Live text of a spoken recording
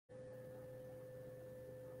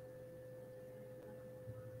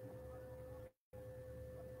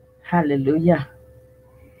Hallelujah.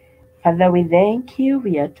 Father, we thank you,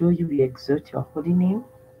 we adore you, we exalt your holy name.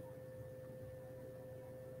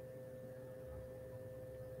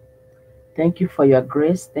 Thank you for your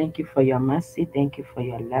grace. Thank you for your mercy. Thank you for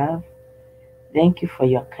your love. Thank you for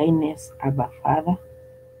your kindness, Abba Father.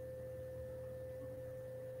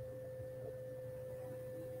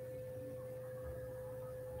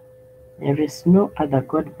 There is no other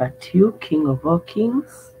God but you, King of all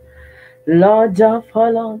kings, Lord of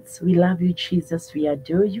all lords. We love you, Jesus. We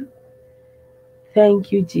adore you.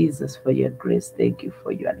 Thank you, Jesus, for your grace. Thank you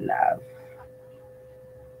for your love.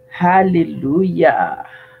 Hallelujah.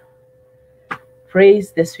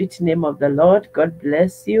 Praise the sweet name of the Lord. God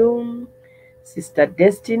bless you, Sister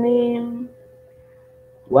Destiny.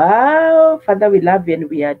 Wow, Father, we love you and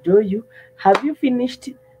we adore you. Have you finished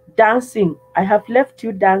dancing? I have left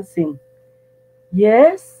you dancing.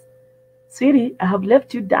 Yes, sweetie, I have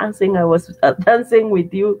left you dancing. I was dancing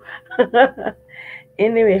with you.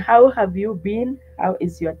 Anyway, how have you been? How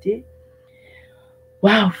is your day?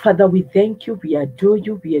 Wow, Father, we thank you, we adore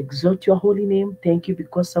you, we exalt your holy name. Thank you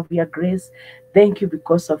because of your grace. Thank you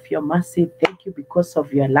because of your mercy. Thank you because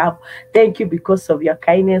of your love. Thank you because of your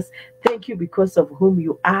kindness. Thank you because of whom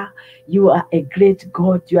you are. You are a great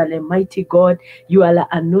God. You are a mighty God. You are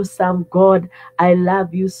an awesome God. I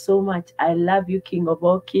love you so much. I love you, King of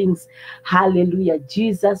all kings. Hallelujah.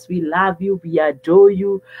 Jesus, we love you. We adore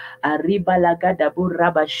you. Arriba lagadabo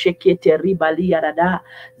raba shekete ribali yarada.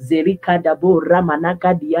 Zerika dabo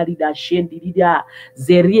ramanaga diarida shendida.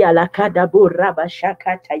 Zeria lakadabo raba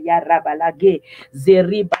shakata ya rabalage.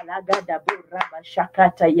 Zeriba lagadabo raba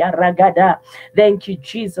shakata ya ragada. Thank you,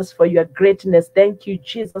 Jesus, for your greatness. Thank you,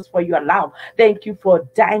 Jesus, for your love. Thank you for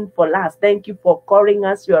dying for us. Thank you for calling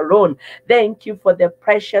us your own. Thank you for the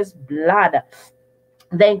precious blood.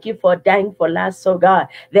 Thank you for dying for us, oh God.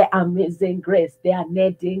 The amazing grace, the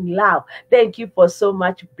unending love. Thank you for so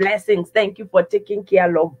much blessings. Thank you for taking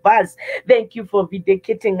care of us. Thank you for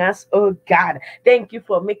vindicating us, oh God. Thank you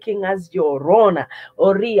for making us your own.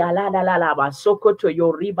 Ori alada la la ba sokoto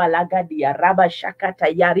yoriba lagadi araba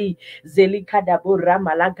shakata yari zelika dabo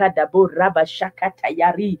rama laga dabo raba shakata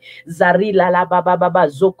yari zari la la ba ba ba ba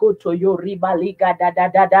zokoto yoriba liga da da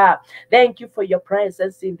da da. Thank you for your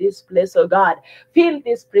presence in this place, oh God. Fill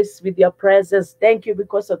this place with your presence. Thank you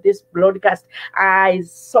because of this broadcast. I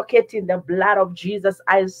soak it in the blood of Jesus.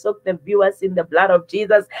 I soak the viewers in the blood of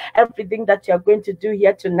Jesus. Everything that you're going to do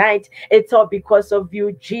here tonight, it's all because of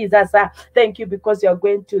you, Jesus. Thank you because you're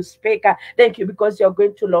going to speak. Thank you because you're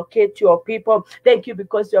going to locate your people. Thank you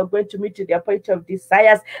because you're going to meet to their point of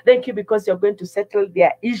desires. Thank you because you're going to settle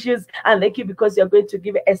their issues. And thank you because you're going to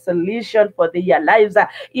give a solution for their lives.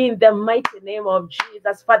 In the mighty name of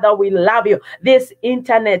Jesus, Father, we love you. This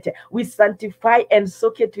internet, we sanctify and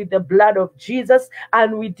soak it with the blood of Jesus,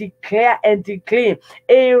 and we declare and declare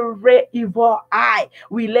every evil eye.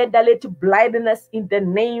 We let the little blindness in the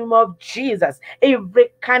name of Jesus.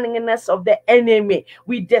 Every cunningness of the enemy,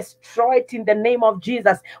 we destroy it in the name of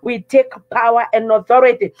Jesus. We take power and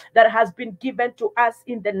authority that has been given to us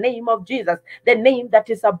in the name of Jesus, the name that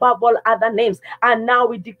is above all other names. And now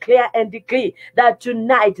we declare and declare that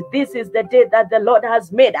tonight, this is the day that the Lord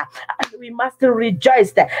has made. And we must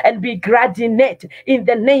rejoice and be glad in it in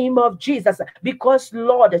the name of Jesus. Because,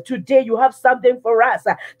 Lord, today you have something for us.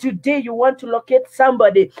 Today you want to locate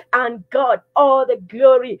somebody. And God, all the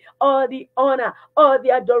glory, all the honor, all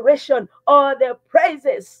the adoration, all the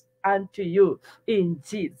praises unto you in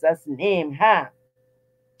Jesus' name.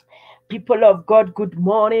 People of God, good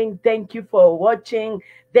morning. Thank you for watching.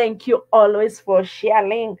 Thank you always for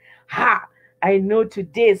sharing. I know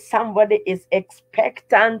today somebody is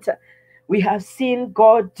expectant. We have seen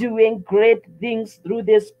God doing great things through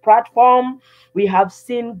this platform. We have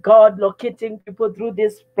seen God locating people through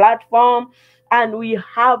this platform. And we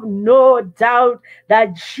have no doubt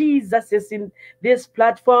that Jesus is in this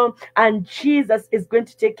platform, and Jesus is going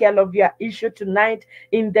to take care of your issue tonight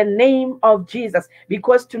in the name of Jesus.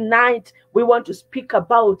 Because tonight we want to speak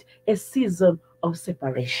about a season of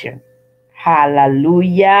separation.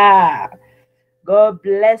 Hallelujah. God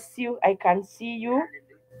bless you. I can see you.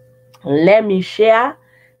 Let me share.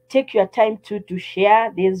 Take your time to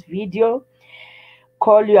share this video.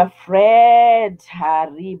 Call your friend.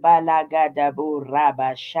 Haribalagadabo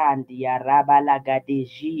rabashandia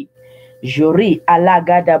rabalagadeji. Jori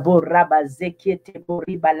alagadabo rabazekete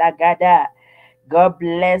boribalagada. God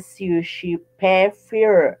bless you. She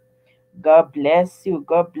fear. God bless you.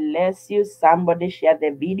 God bless you. Somebody share the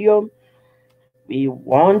video. We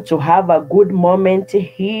want to have a good moment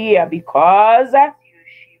here because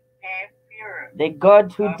the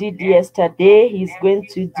God who did yesterday, He's going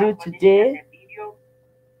to do today.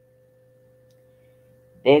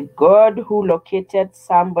 The God who located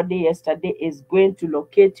somebody yesterday is going to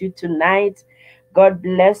locate you tonight. God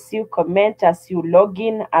bless you. Comment as you log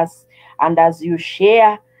in and as you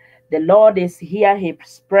share. The Lord is here.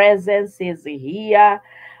 His presence is here.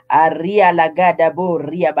 Aria lagadabo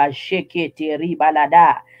riabashekete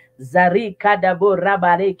ribalada. Zari kadabo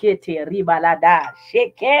rabarekete ribalada.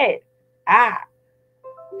 Sheke.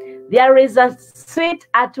 There is a sweet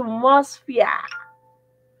atmosphere.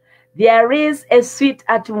 There is a sweet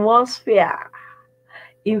atmosphere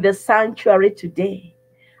in the sanctuary today.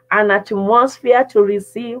 An atmosphere to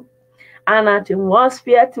receive, an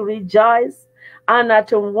atmosphere to rejoice, an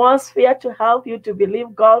atmosphere to help you to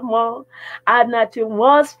believe God more, an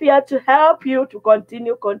atmosphere to help you to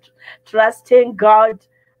continue trusting God.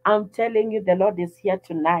 I'm telling you, the Lord is here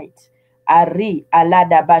tonight. Ari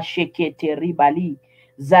aladaba shekete ribali.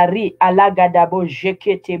 Zari alagadabo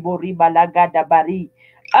jekete boribalagada.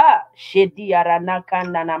 Shedi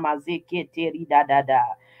aranakanda namazekete ridadada.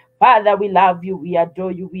 Father, we love you, we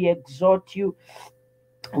adore you, we exalt you,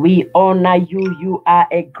 we honor you. You are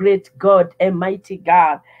a great God, a mighty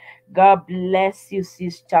God. God bless you,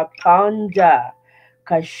 Sister Panda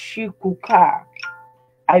Kashikuka.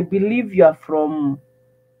 I believe you are from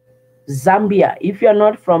Zambia. If you're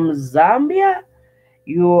not from Zambia,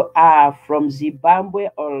 you are from Zimbabwe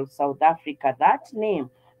or South Africa. That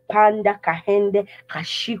name, Panda Kahende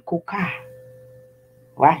Kashikuka.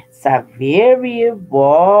 Wow, it's a very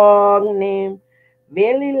long name,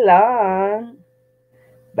 very long,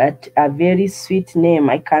 but a very sweet name.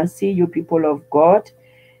 I can see you, people of God.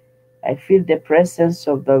 I feel the presence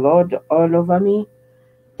of the Lord all over me.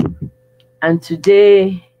 And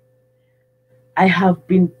today, I have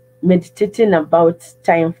been meditating about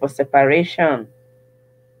time for separation.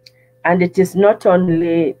 And it is not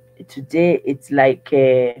only today, it's like,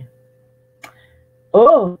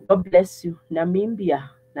 oh, God bless you, Namibia.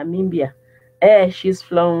 She's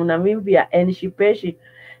from Namibia, and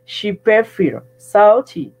she prefer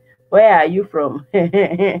salty. Where are you from?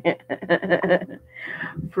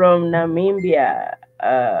 From Namibia.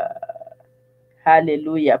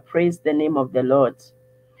 Hallelujah. Praise the name of the Lord.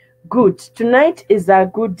 Good. Tonight is a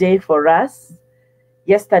good day for us.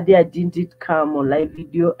 Yesterday I didn't come on live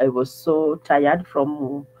video. I was so tired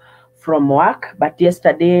from work. But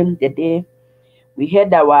yesterday, the day we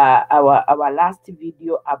had our last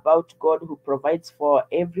video about God who provides for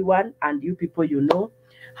everyone, and you people, you know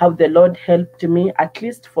how the Lord helped me, at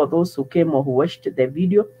least for those who came or who watched the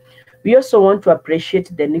video. We also want to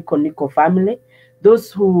appreciate the Nico family,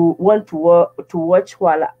 those who want to watch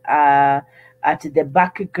while at the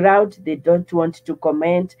background. They don't want to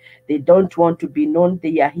comment, they don't want to be known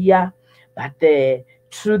they are here. But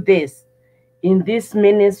through this, in this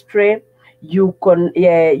ministry, you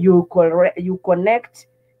connect,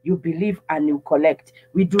 you believe, and you collect.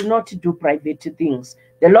 We do not do private things.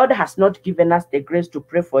 The Lord has not given us the grace to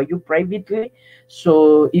pray for you privately.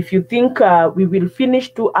 So if you think we will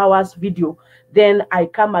finish 2 hours video, then I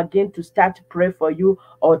come again to start pray for you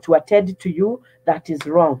or to attend to you, that is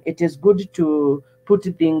wrong. It is good to put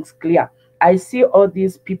things clear. I see all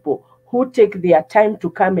these people who take their time to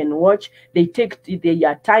come and watch. They take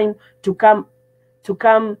their time to come.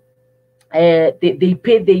 They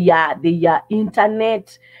pay their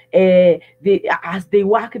internet. As they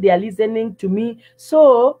work, they are listening to me.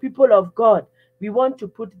 So, people of God, we want to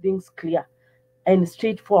put things clear and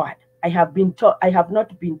straightforward. I have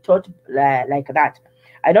not been taught like that.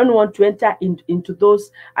 I don't want to enter into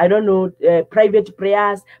those, I don't know, private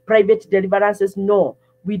prayers, private deliverances. No,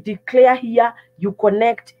 we declare here, you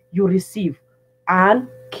connect, you receive, and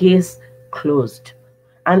case closed.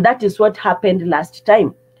 And that is what happened last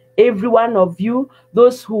time. Every one of you,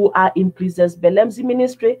 those who are in Princess Belemzi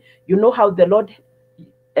ministry, you know how the Lord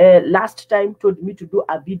last time told me to do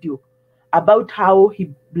a video about how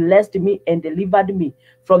he blessed me and delivered me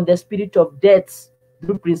from the spirit of death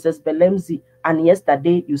through Princess Belemzi. And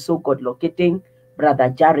yesterday you saw God locating Brother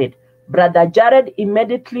Jared. Brother Jared,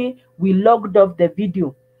 immediately we logged off the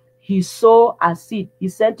video. He saw a seed. He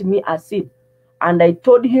sent me a seed. And I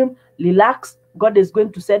told him, relax, God is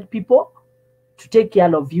going to send people to take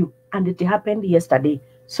care of you. And it happened yesterday.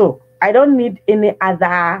 So I don't need any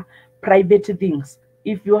other private things.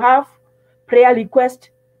 If you have prayer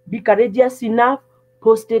request, be courageous enough,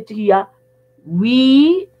 post it here.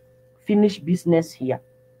 We finish business here.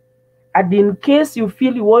 And in case you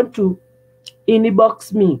feel you want to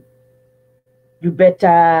inbox me, you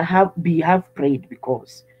better have prayed,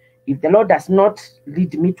 because if the Lord does not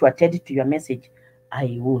lead me to attend to your message,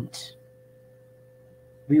 I won't.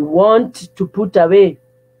 We want to put away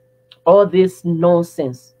all this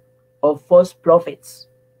nonsense of false prophets.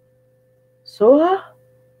 So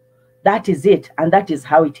That is it, and that is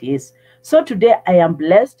how it is. So today I am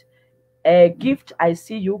blessed. Gift, I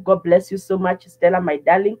see you. God bless you so much, Stella, my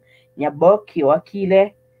darling. Nyaboki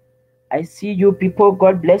Wakile. I see you people.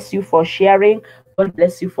 God bless you for sharing. God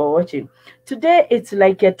bless you for watching. Today it's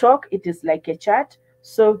like a talk. It is like a chat.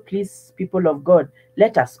 So please, people of God,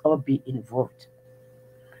 let us all be involved.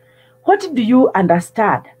 What do you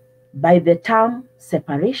understand by the term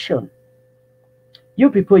separation? You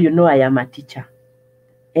people, you know I am a teacher.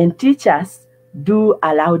 And teachers do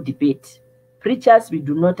allow debate. Preachers, we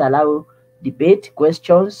do not allow debate,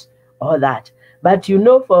 questions, all that. But you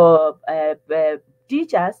know, for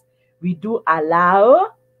teachers, we do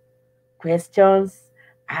allow questions,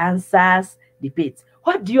 answers, debates.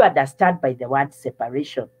 What do you understand by the word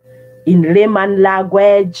separation? In layman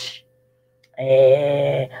language,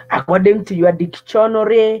 according to your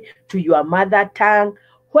dictionary, to your mother tongue,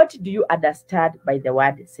 what do you understand by the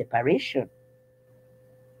word separation?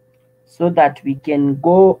 So that we can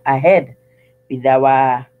go ahead with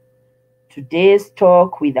our today's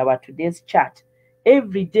talk, with our today's chat.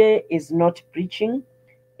 Every day is not preaching.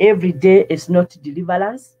 Every day is not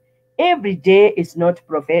deliverance. Every day is not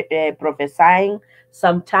prophesying.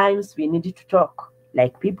 Sometimes we need to talk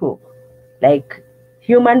like people, like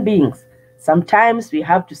human beings. Sometimes we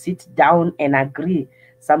have to sit down and agree.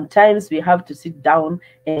 Sometimes we have to sit down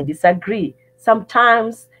and disagree.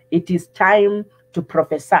 Sometimes it is time to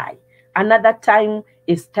prophesy. Another time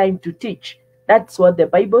is time to teach. That's what the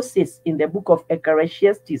Bible says in the book of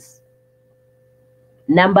Ecclesiastes,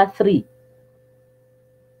 number 3,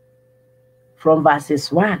 from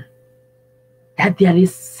verses 1, that there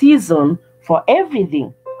is season for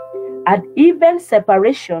everything, and even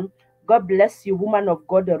separation. God bless you, woman of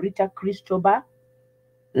God, Rita Christoba.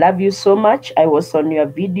 Love you so much. I was on your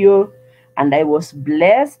video and I was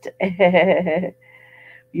blessed.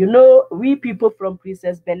 You know, we people from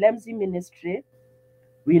Princess Belemzi Ministry,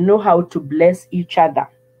 we know how to bless each other.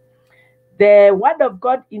 The word of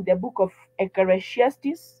God in the book of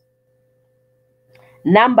Ecclesiastes,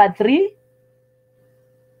 number 3,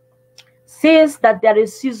 says that there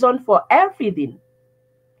is season for everything.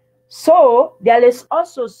 So there is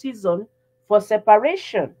also season for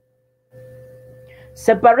separation.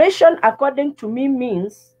 Separation, according to me,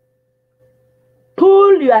 means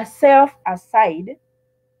pull yourself aside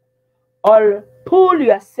or pull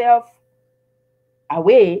yourself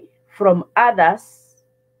away from others,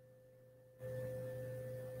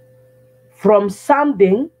 from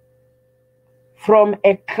something, from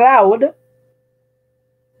a crowd,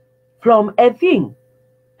 from a thing.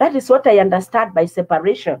 That is what I understand by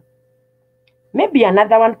separation. Maybe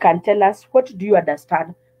another one can tell us, what do you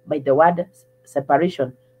understand by the word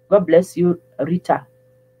separation? God bless you, Rita.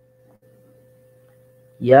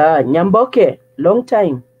 Yeah, Nyamboke, long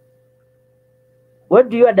time. What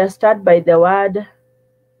do you understand by the word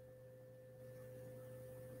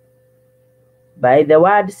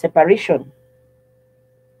separation?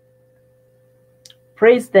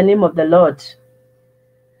 Praise the name of the Lord.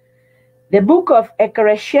 The book of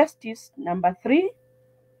Ecclesiastes, number 3.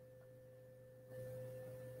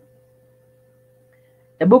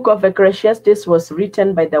 The book of Ecclesiastes was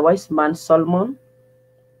written by the wise man Solomon.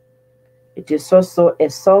 It is also a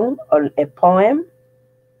song or a poem.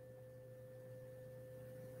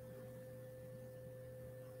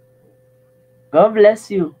 God bless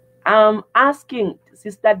you. I'm asking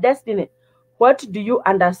Sister Destiny, what do you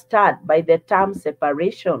understand by the term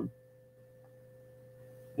separation?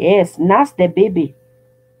 Yes, nurse the baby.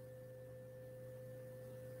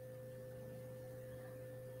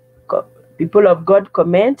 People of God,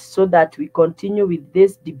 comment so that we continue with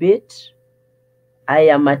this debate. I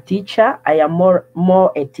am a teacher. I am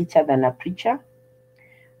more a teacher than a preacher.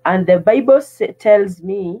 And the Bible tells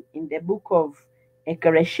me in the book of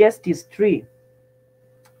Ecclesiastes 3,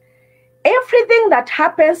 everything that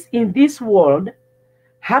happens in this world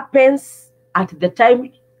happens at the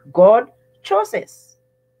time God chooses.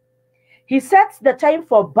 He sets the time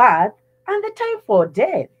for birth and the time for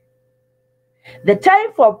death, the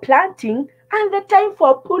time for planting and the time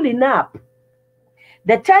for pulling up,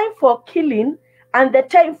 the time for killing and the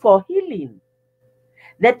time for healing,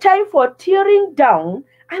 the time for tearing down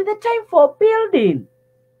and the time for building.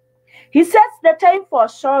 He sets the time for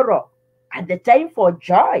sorrow and the time for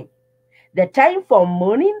joy, the time for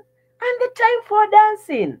mourning and the time for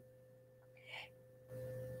dancing,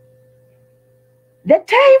 the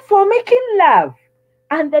time for making love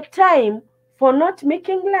and the time for not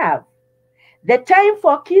making love, the time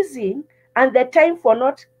for kissing and the time for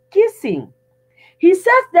not kissing. He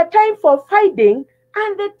sets the time for fighting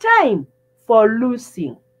and the time for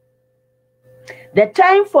losing, the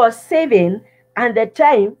time for saving and the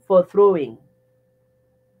time for throwing.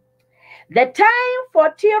 The time for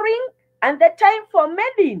tearing and the time for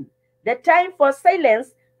mending. The time for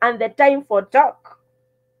silence and the time for talk.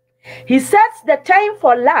 He sets the time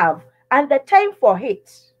for love and the time for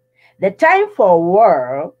hate. The time for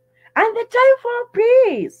war and the time for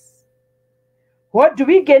peace. What do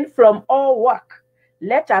we gain from all work?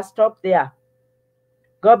 Let us stop there.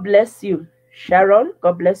 God bless you, Sharon.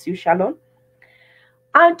 God bless you, Shalom.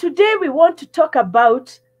 And today we want to talk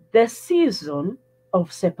about the season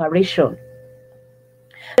of separation.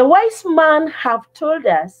 The wise man have told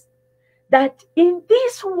us that in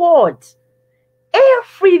this world,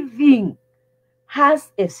 everything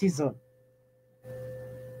has a season.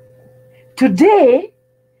 Today,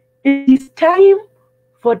 it is time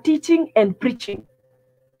for teaching and preaching.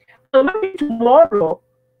 And maybe tomorrow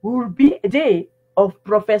will be a day of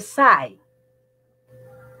prophesying.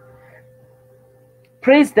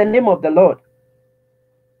 Praise the name of the Lord.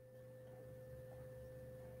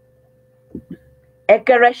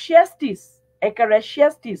 Ecclesiastes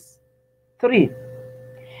 3.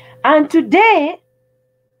 And today,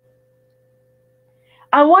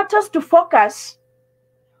 I want us to focus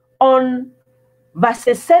on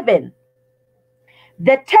verses 7.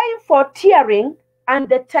 The time for tearing and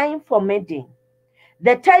the time for mending.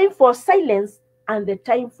 The time for silence and the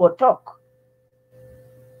time for talk.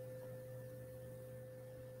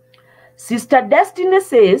 Sister Destiny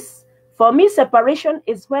says, for me, separation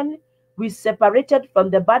is when we separated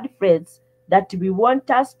from the bad friends that we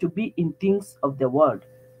want us to be in things of the world.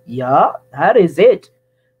 Yeah, that is it.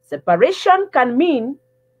 Separation can mean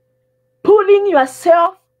pulling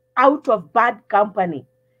yourself out of bad company.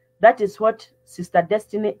 That is what Sister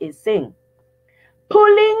Destiny is saying.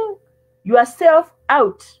 Pulling yourself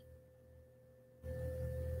out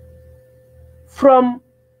from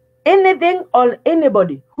anything or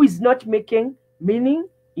anybody who is not making meaning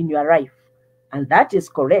in your life. And that is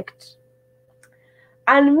correct.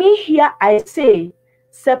 And me here, I say,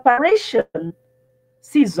 separation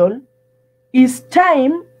season is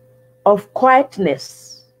time of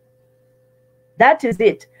quietness. That is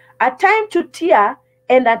it. A time to tear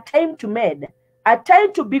and a time to mend. A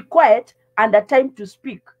time to be quiet and a time to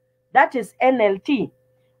speak. That is NLT.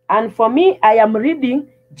 And for me, I am reading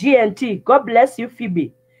GNT. God bless you,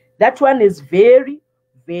 Phoebe. That one is very,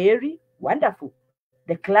 very wonderful.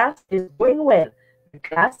 The class is going well. The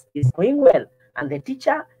class is going well. And the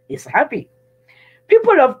teacher is happy.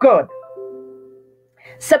 People of God,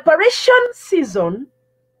 separation season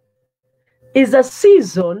is a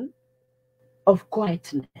season of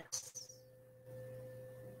quietness.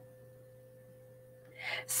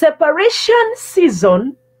 Separation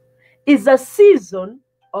season is a season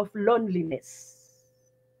of loneliness.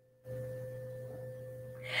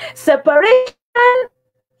 Separation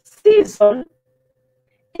season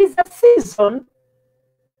is a season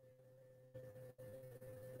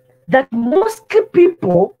that most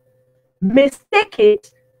people mistake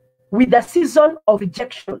it with a season of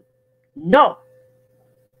rejection. No.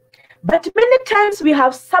 But many times we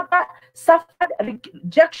have suffered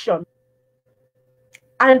rejection,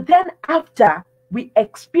 and then after we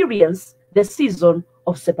experience the season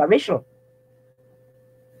of separation.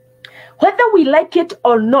 Whether we like it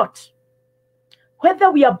or not, whether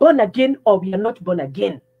we are born again or we are not born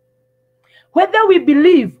again, whether we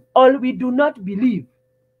believe or we do not believe.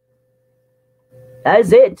 That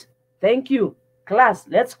is it. Thank you. Class,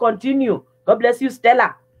 let's continue. God bless you,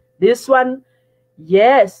 Stella. This one,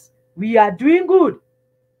 yes, we are doing good.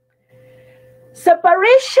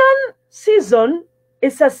 Separation season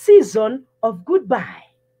is a season of goodbye.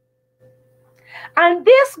 And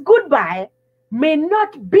this goodbye may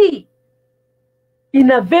not be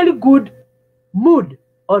in a very good mood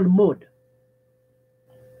or mood.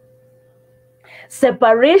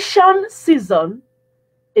 Separation season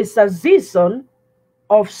is a season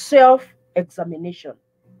of self-examination.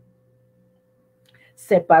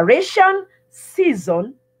 Separation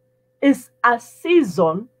season is a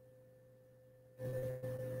season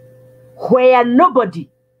where nobody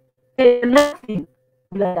and nothing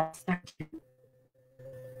will understand you.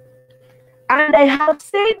 And I have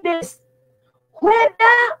said this,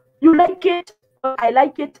 whether you like it or I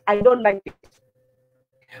like it, I don't like it.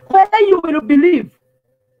 Whether you will believe,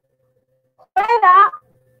 whether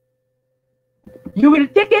you will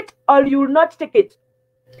take it or you will not take it,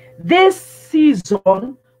 this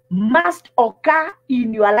season must occur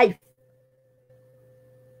in your life.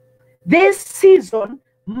 This season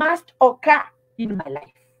must occur in my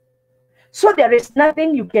life. So there is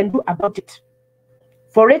nothing you can do about it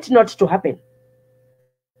for it not to happen.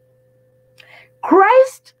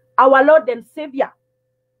 Christ, our Lord and Savior,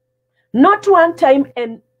 Not one time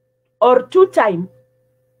or two times.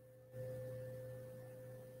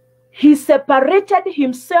 He separated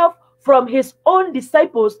himself from his own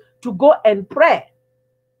disciples to go and pray.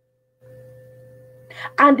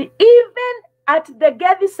 And even at the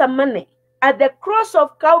Gethsemane, at the cross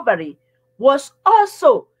of Calvary, was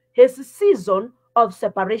also his season of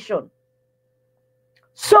separation.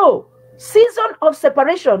 So, season of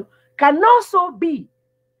separation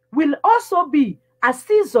will also be a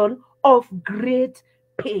season of great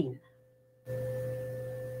pain.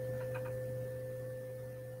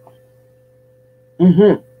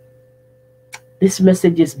 This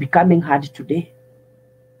message is becoming hard today.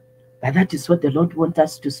 But that is what the Lord wants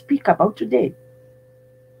us to speak about today.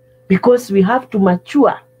 Because we have to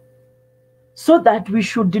mature so that we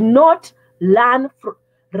should not run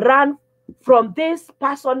from this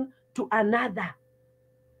person to another.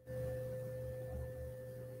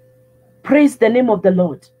 Praise the name of the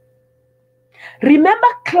Lord. Remember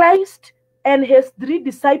Christ and his 3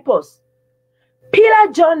 disciples,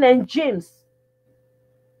 Peter, John, and James,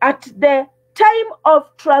 at the time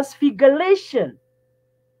of transfiguration,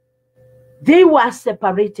 they were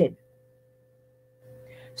separated.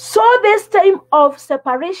 So this time of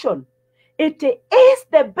separation, it is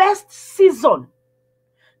the best season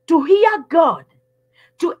to hear God,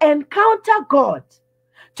 to encounter God,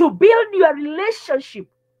 to build your relationship,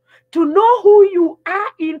 to know who you are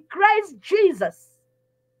in Christ Jesus,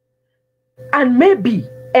 and maybe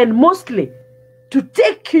and mostly to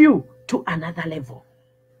take you to another level.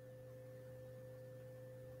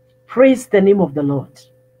 Praise the name of the Lord.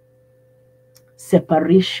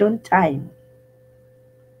 Separation time.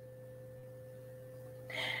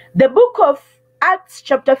 The book of Acts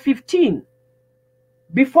chapter 15,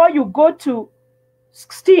 before you go to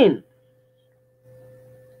 16,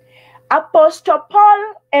 Apostle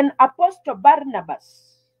Paul and Apostle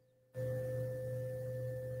Barnabas.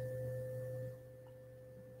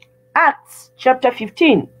 Acts chapter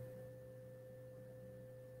 15.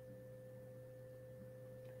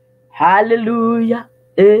 Hallelujah.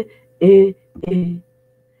 A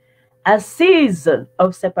season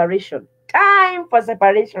of separation. Time for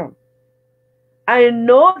separation. I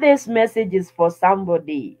know this message is for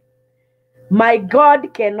somebody. My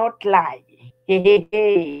God cannot lie. Hear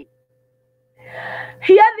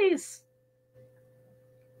this.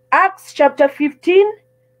 Acts chapter 15,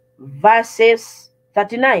 verses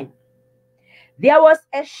 39. There was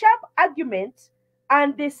a sharp argument,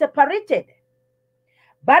 and they separated.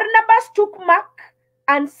 Barnabas took Mark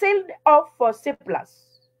and sailed off for Cyprus,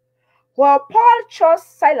 while Paul chose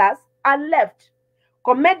Silas and left,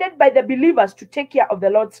 commended by the believers to take care of the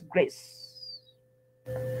Lord's grace.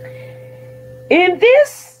 In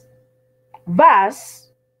this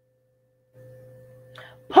verse,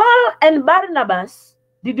 Paul and Barnabas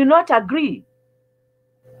did not agree.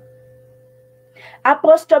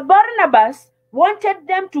 Apostle Barnabas wanted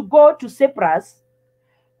them to go to Cyprus,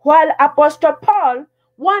 while Apostle Paul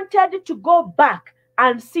wanted to go back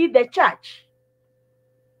and see the church.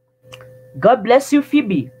 God bless you,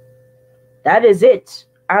 Phoebe. That is it.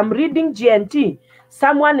 I'm reading GNT.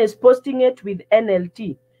 Someone is posting it with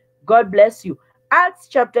NLT. God bless you. Acts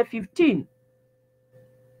chapter 15.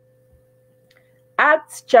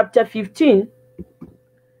 Acts chapter 15,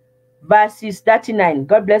 verses 39.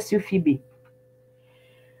 God bless you, Phoebe.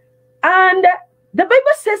 And the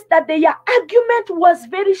Bible says that their argument was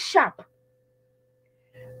very sharp.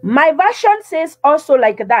 My version says also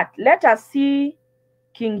like that. Let us see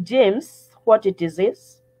King James, what it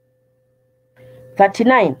is.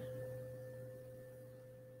 39.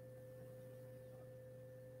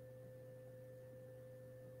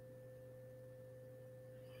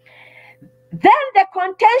 Then the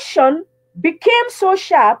contention became so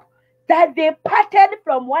sharp that they parted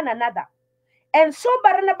from one another. And so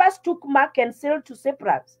Barnabas took Mark and sailed to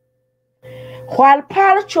Cyprus, while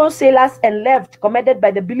Paul chose Silas and left, commended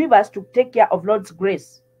by the believers to take care of Lord's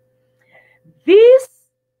grace. This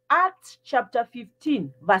Acts chapter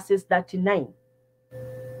 15, verses 39.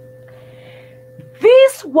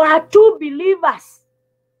 These were 2 believers,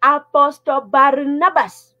 Apostle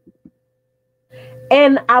Barnabas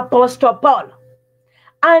and Apostle Paul.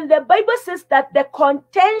 And the Bible says that the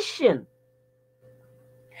contention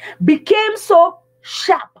became so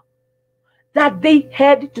sharp that they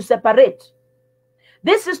had to separate.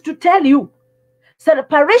 This is to tell you,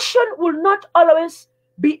 separation will not always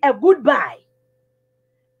be a goodbye.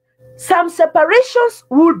 Some separations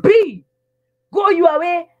will be, go your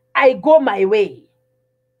way, I go my way.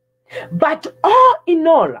 But all in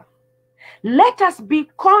all, let us be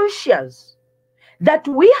conscious that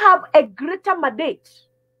we have a greater mandate,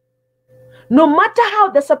 No matter how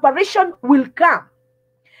the separation will come,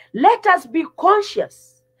 let us be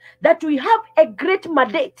conscious that we have a great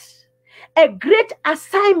mandate, a great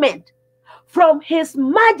assignment from His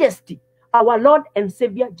Majesty, our Lord and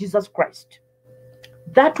Savior, Jesus Christ.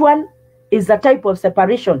 That one is a type of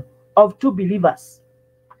separation of two believers.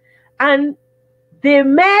 And they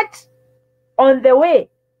met on the way,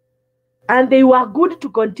 and they were good to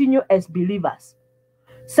continue as believers.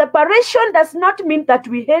 Separation does not mean that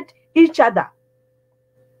we hate each other.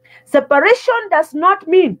 Separation does not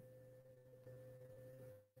mean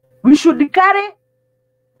we should carry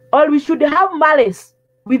or we should have malice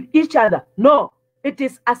with each other. No, it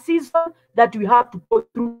is a season that we have to go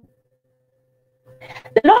through.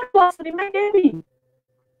 The Lord was reminding me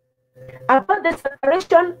about the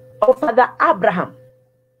separation of Father Abraham.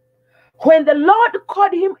 When the Lord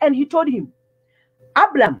called him and He told him,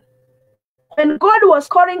 Abraham, when God was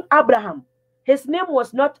calling Abraham, his name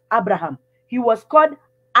was not Abraham. He was called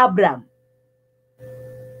Abram.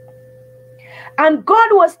 And God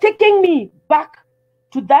was taking me back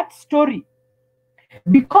to that story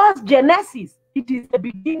because Genesis, it is the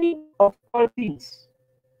beginning of all things.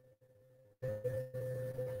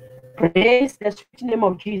 Praise the sweet name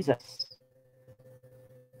of Jesus.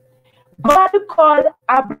 God called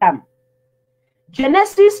Abram.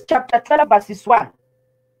 Genesis chapter 12 verses 1.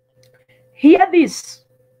 Hear this.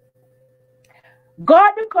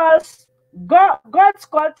 God's call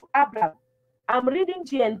to Abram. I'm reading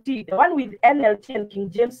GNT, the one with NLT and King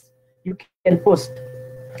James, you can post.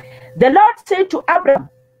 The Lord said to Abram,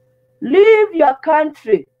 leave your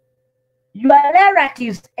country, your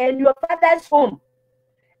relatives, and your father's home,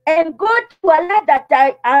 and go to a land that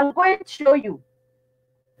I am going to show you.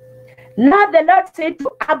 Now the Lord said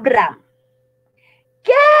to Abram,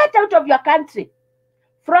 get out of your country,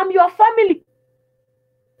 from your family,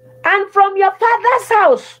 and from your father's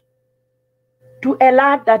house, to a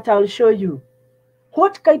land that I'll show you.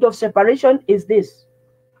 What kind of separation is this?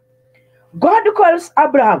 God calls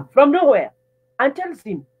Abraham from nowhere and tells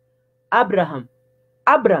him, Abram,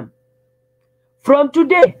 from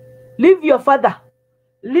today, leave your father,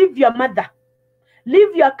 leave your mother,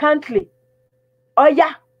 leave your country. Oh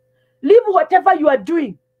yeah, leave whatever you are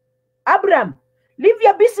doing. Abram, leave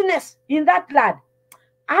your business in that land.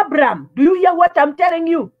 Abram, do you hear what I'm telling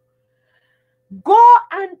you? Go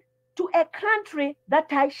and to a country that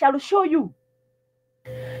I shall show you.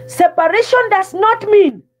 Separation does not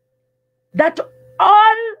mean that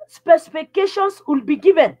all specifications will be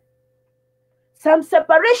given. Some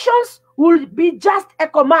separations will be just a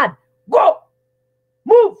command. Go,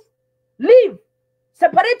 move, leave,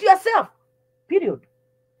 separate yourself, period.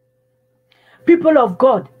 People of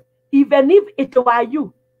God, even if it were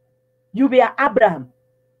you were Abraham,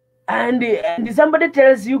 and somebody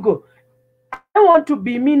tells you, go, I want to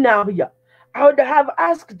be me now here. I would have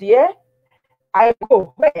asked, yeah, I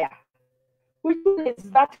go where? Which is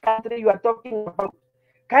that country you are talking about?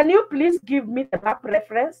 Can you please give me the map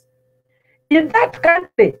reference? In that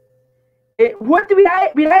country, what will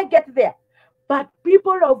I get there? But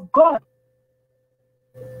people of God,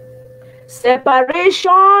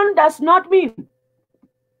 separation does not mean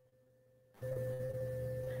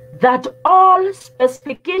that all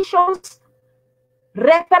specifications,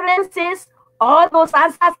 references, all those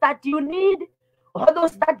answers that you need, all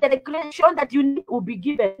those that declaration that you need will be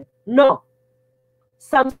given. No.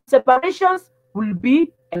 Some separations will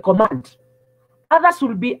be a command. Others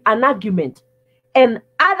will be an argument. And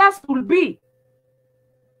others will be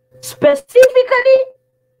specifically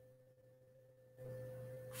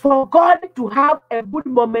for God to have a good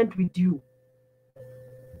moment with you.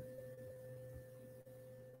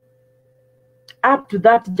 Up to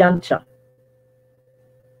that juncture,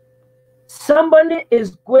 somebody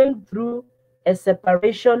is going through a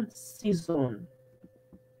separation season.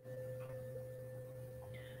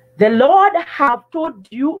 The Lord have told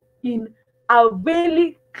you in a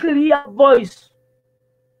very clear voice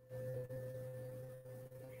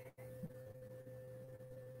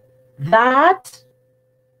that,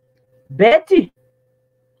 Betty,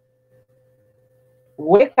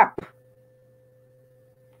 wake up.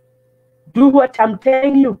 Do what I'm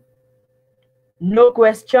telling you. No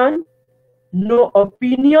question, no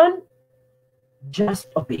opinion, just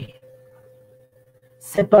obey.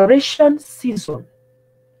 Separation season.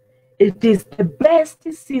 It is the best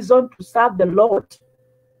season to serve the Lord.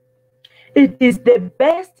 It is the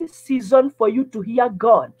best season for you to hear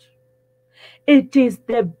God. It is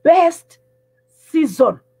the best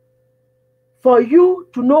season for you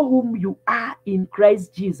to know whom you are in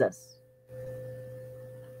Christ Jesus.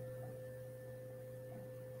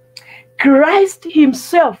 Christ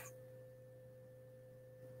himself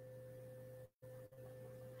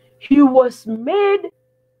he was made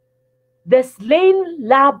the slain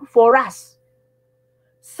lamb for us,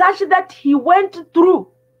 such that he went through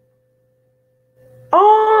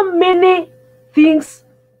all many things,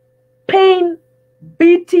 pain,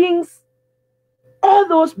 beatings, all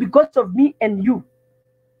those because of me and you.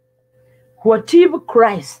 What if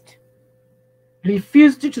Christ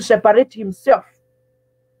refused to separate himself?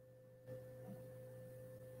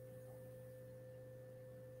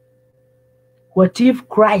 What if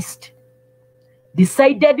Christ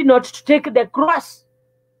decided not to take the cross?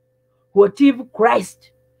 What if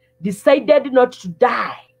Christ decided not to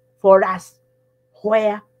die for us?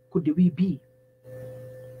 Where could we be?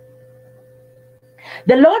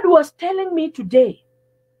 The Lord was telling me today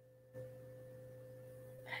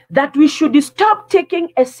that we should stop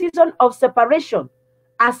taking a season of separation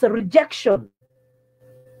as a rejection,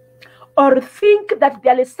 or think that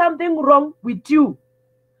there is something wrong with you.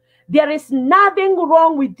 There is nothing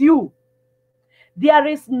wrong with you. There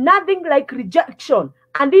is nothing like rejection.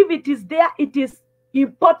 And if it is there, it is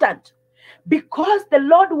important, because the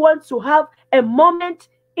Lord wants to have a moment,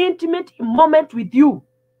 intimate moment with you,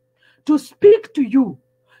 to speak to you,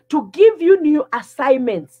 to give you new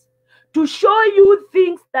assignments, to show you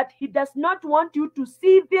things that he does not want you to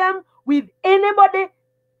see them with anybody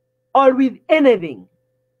or with anything.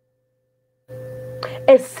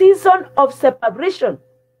 A season of separation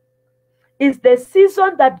is the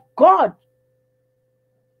season that God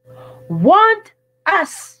wants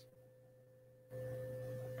us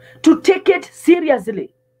to take it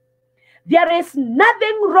seriously. There is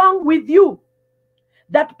nothing wrong with you,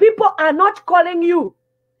 that people are not calling you.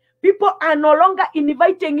 People are no longer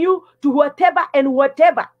inviting you to whatever and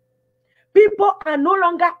whatever. People are no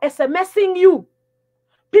longer SMSing you.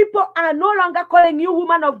 People are no longer calling you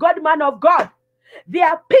woman of God, man of God. There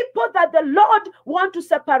are people that the Lord wants to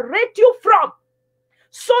separate you from,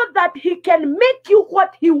 so that he can make you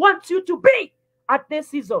what he wants you to be at this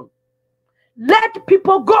season. Let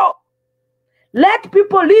people go. Let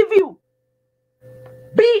people leave you.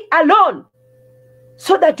 Be alone,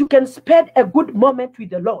 so that you can spend a good moment with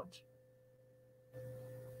the Lord.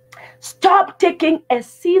 Stop taking a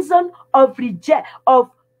season of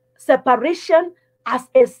separation as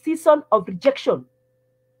a season of rejection.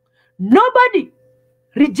 Nobody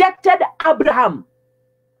rejected Abraham.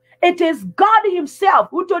 It is God himself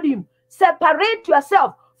who told him, separate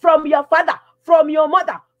yourself from your father, from your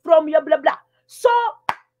mother, from your blah blah. So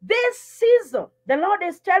this season, the Lord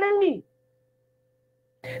is telling me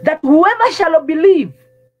that whoever shall believe,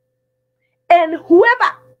 and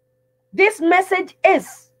whoever this message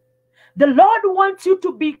is, the Lord wants you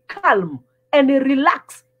to be calm and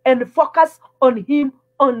relax and focus on him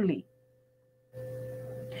only.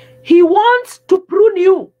 He wants to prune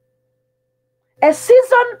you. A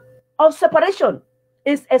season of separation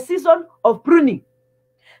is a season of pruning.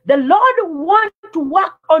 The Lord wants to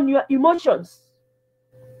work on your emotions.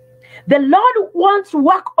 The Lord wants to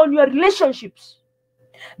work on your relationships.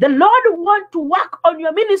 The Lord wants to work on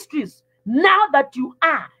your ministries now that you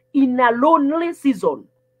are in a lonely season.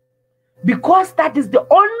 Because that is the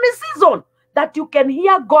only season that you can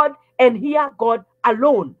hear God and hear God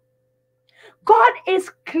alone. God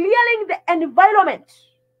is clearing the environment.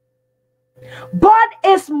 God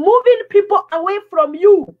is moving people away from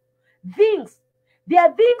you. There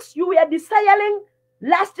are things you were desiring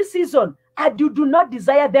last season and you do not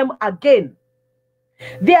desire them again.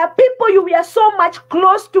 There are people you were so much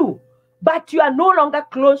close to, but you are no longer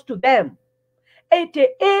close to them. It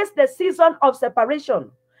is the season of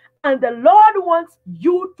separation. And the Lord wants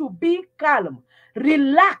you to be calm,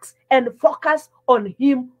 relax, and focus on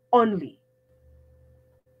him only.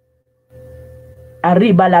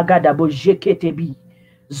 Arriba lagada bo jekete bi.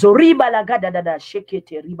 Zoriba lagada dada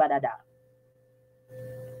shekete riba dada.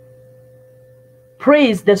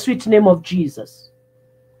 Praise the sweet name of Jesus.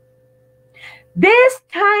 This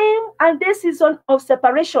time and this season of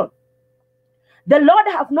separation, the Lord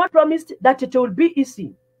have not promised that it will be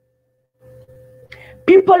easy.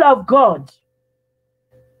 People of God,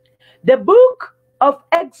 the book of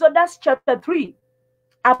Exodus chapter 3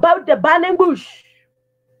 about the burning bush.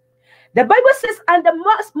 The Bible says, and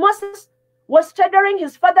Moses was tethering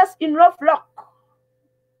his father's-in-law flock,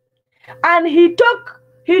 and he took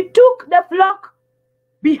the flock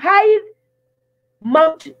behind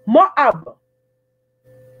Mount Moab,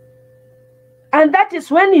 and that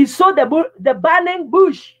is when he saw the burning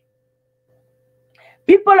bush.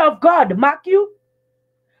 People of God, mark you,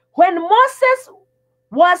 when Moses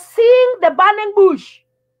was seeing the burning bush,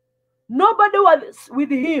 nobody was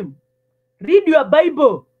with him. Read your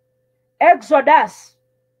Bible. Exodus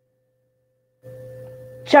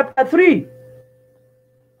chapter 3,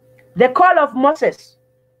 The call of Moses.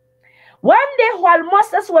 One day while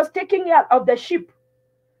Moses was taking care of the sheep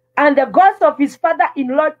and the goats of his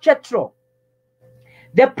father-in-law Jethro,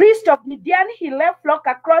 the priest of Midian, he left flock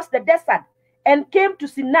across the desert and came to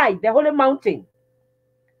Sinai, the holy mountain.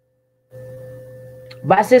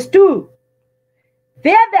 Verses 2.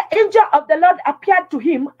 There the angel of the Lord appeared to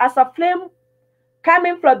him as a flame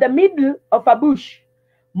coming from the middle of a bush.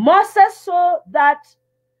 Moses saw that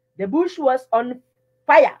the bush was on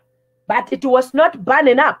fire, but it was not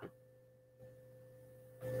burning up.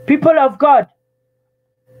 People of God,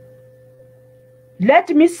 let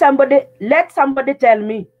somebody tell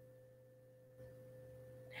me.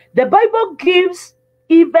 The Bible gives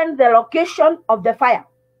even the location of the fire,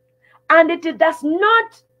 and it does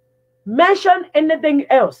not mention anything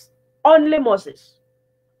else, only Moses.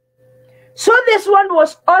 So this one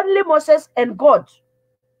was only Moses and God.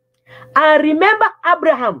 And remember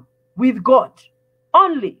Abraham with God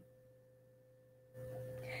only.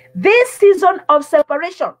 This season of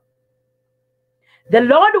separation, the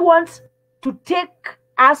Lord wants to take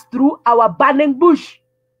us through our burning bush.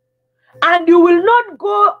 And you will not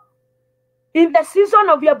go in the season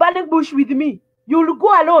of your burning bush with me. You will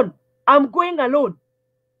go alone. I'm going alone.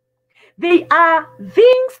 They are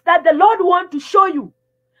things that the Lord wants to show you.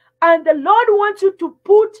 And the Lord wants you to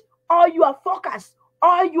put all your focus,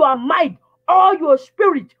 all your mind, all your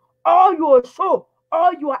spirit, all your soul,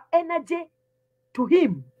 all your energy to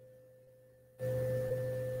Him.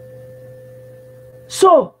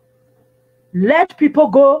 So, let people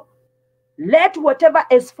go. Let whatever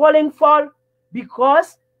is falling fall,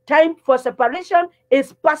 because time for separation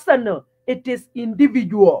is personal. It is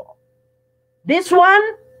individual. This one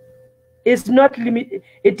is not limited.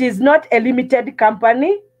 It is not a limited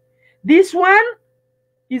company. This one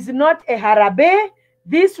is not a harabe.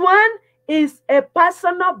 This one is a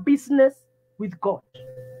personal business with God.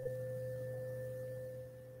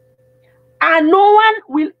 And no one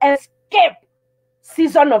will escape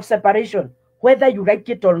season of separation, whether you like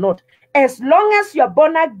it or not. As long as you're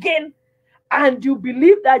born again and you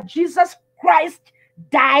believe that Jesus Christ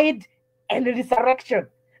died and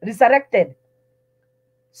resurrected.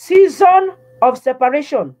 Season of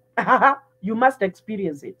separation, you must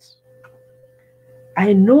experience it.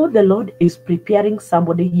 I know the Lord is preparing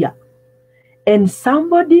somebody here, and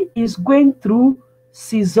somebody is going through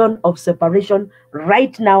season of separation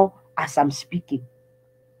right now as I'm speaking.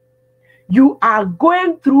 You are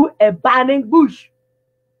going through a burning bush.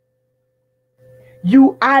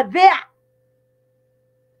 You are there.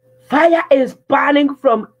 Fire is burning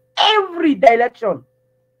from every direction.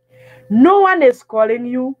 No one is calling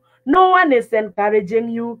you. No one is encouraging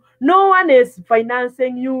you. No one is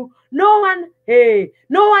financing you. No one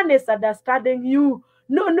is understanding you.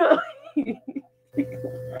 No.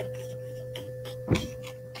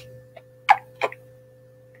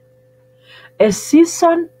 A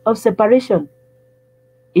season of separation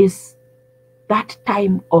is that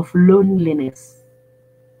time of loneliness.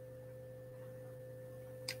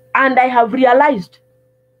 And I have realized,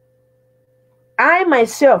 I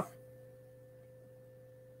myself,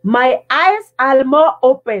 my eyes are more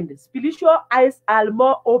opened. Spiritual eyes are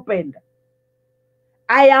more opened.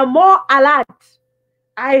 I am more alert.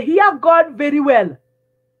 I hear God very well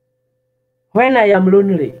when I am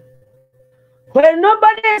lonely. When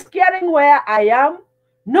nobody is caring where I am,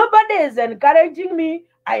 nobody is encouraging me,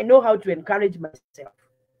 I know how to encourage myself.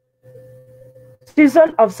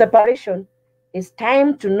 Season of separation is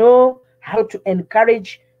time to know how to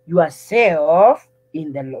encourage yourself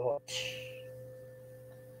in the Lord.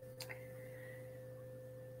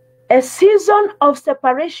 A season of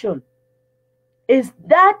separation is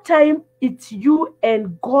that time it's you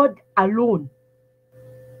and God alone.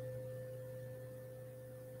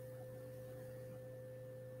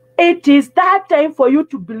 It is that time for you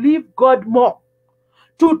to believe God more,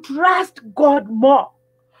 to trust God more,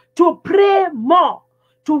 to pray more,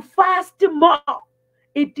 to fast more.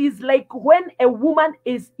 It is like when a woman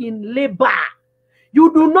is in labor.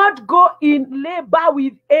 You do not go in labor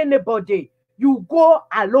with anybody. You go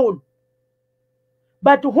alone.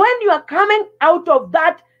 But when you are coming out of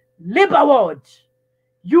that labor ward,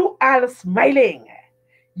 you are smiling.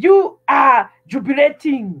 You are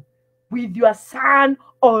jubilating with your son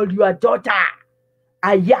or your daughter.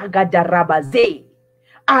 Ayaga Darabaze.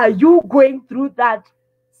 Are you going through that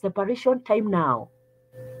separation time now?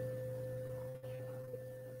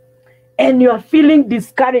 And you are feeling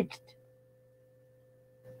discouraged.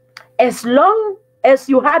 As long as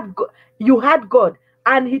you had God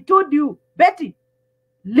and He told you, Betty,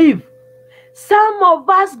 leave. Some of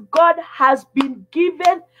us, God has been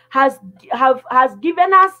given, has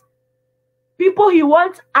given us People he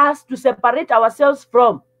wants us to separate ourselves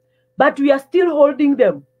from, but we are still holding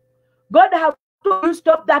them. God have told you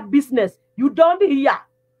stop that business. You don't hear.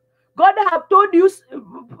 God have told you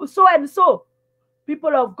so and so.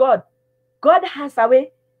 People of God, God has a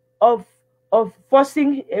way of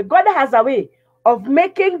forcing, God has a way of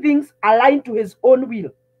making things align to his own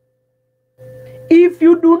will. If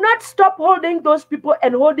you do not stop holding those people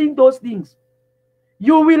and holding those things,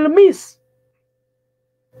 you will miss.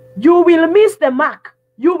 You will miss the mark.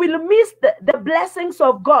 You will miss the blessings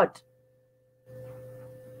of God.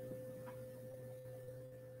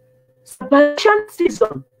 Separation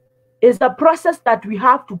season is a process that we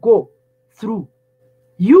have to go through.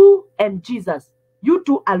 You and Jesus, you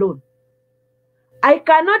two alone. I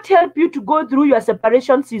cannot help you to go through your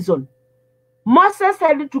separation season. Moses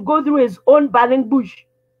had to go through his own burning bush.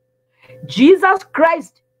 Jesus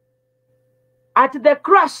Christ, at the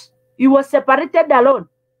cross, he was separated alone.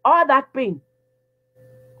 All that pain.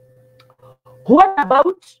 What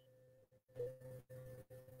about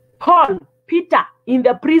Paul, Peter in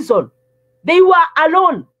the prison? They were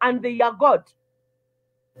alone and they are God.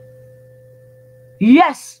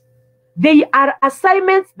 Yes, they are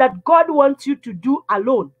assignments that God wants you to do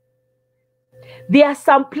alone. There are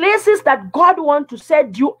some places that God wants to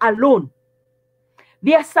send you alone.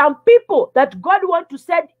 There are some people that God wants to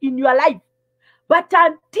send in your life. But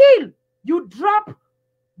until you drop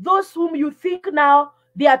those whom you think now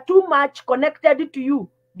they are too much connected to you,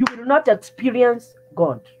 you will not experience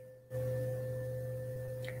God.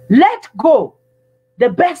 Let go. The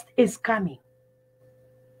best is coming.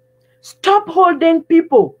 Stop holding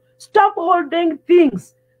people. Stop holding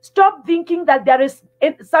things. Stop thinking that there is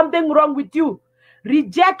something wrong with you.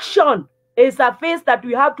 Rejection is a phase that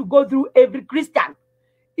we have to go through, every Christian.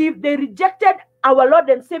 If they rejected our Lord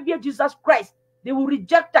and Savior Jesus Christ, they will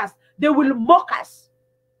reject us. They will mock us.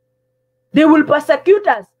 They will persecute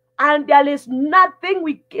us. And there is nothing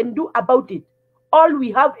we can do about it. All we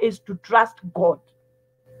have is to trust God.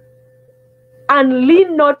 And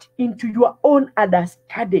lean not into your own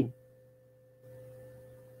understanding.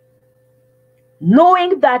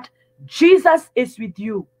 Knowing that Jesus is with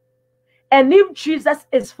you. And if Jesus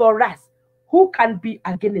is for us, who can be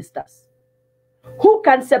against us? Who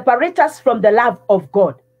can separate us from the love of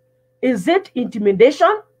God? Is it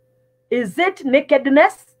intimidation? Is it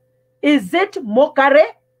nakedness? Is it mockery?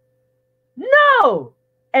 No,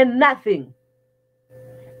 and nothing.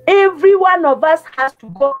 Every one of us has to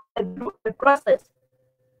go through the process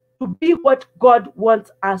to be what God wants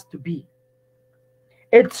us to be.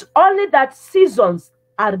 It's only that seasons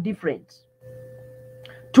are different.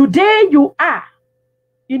 Today you are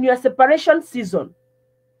in your separation season,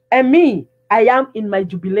 and me, I am in my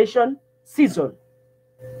jubilation season.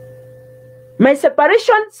 My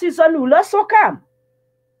separation season will also come.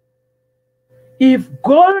 If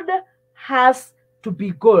gold has to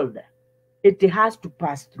be gold, it has to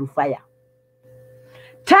pass through fire.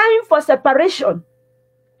 Time for separation,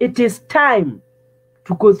 it is time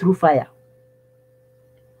to go through fire.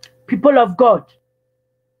 People of God,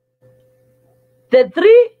 the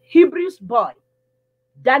 3 Hebrews boy,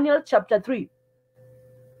 Daniel chapter 3.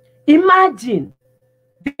 Imagine,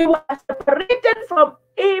 they were separated from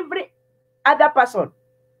every other person.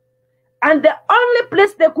 And the only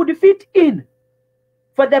place they could fit in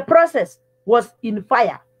for the process was in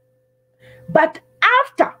fire. But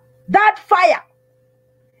after that fire,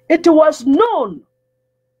 it was known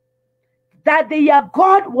that their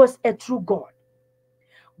God was a true God.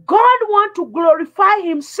 God wants to glorify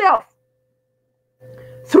himself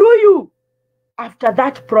through you after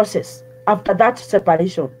that process, after that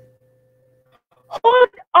separation. Hold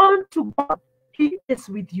on to God. He is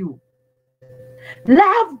with you.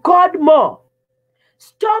 Love God more.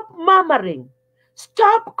 Stop murmuring.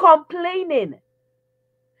 Stop complaining.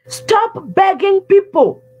 Stop begging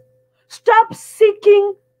people. Stop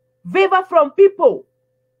seeking favor from people.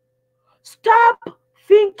 Stop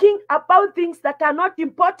thinking about things that are not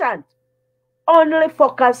important. Only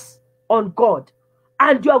focus on God.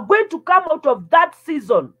 And you are going to come out of that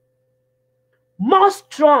season more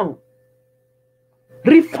strong,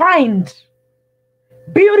 refined,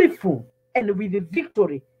 beautiful, and with a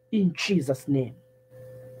victory in Jesus' name.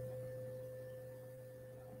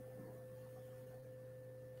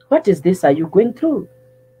 What is this are you going through?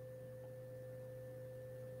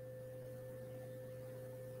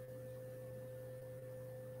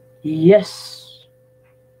 Yes,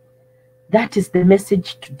 that is the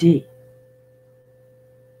message today.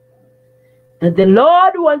 That the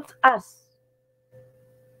Lord wants us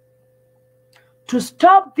to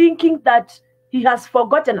stop thinking that he has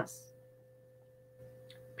forgotten us.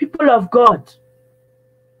 People of God,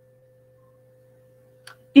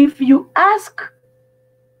 If you ask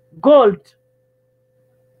gold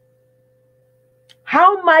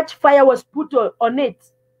how much fire was put on it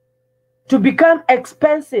to become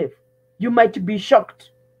expensive, you might be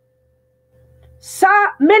shocked. So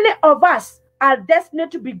many of us are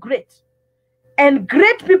destined to be great, and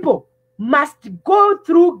great people must go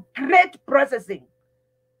through great processing.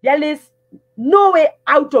 There is no way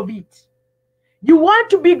out of it. You want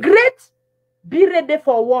to be great? Be ready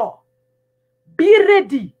for war. Be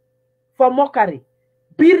ready for mockery.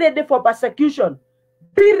 Be ready for persecution.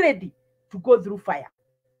 Be ready to go through fire.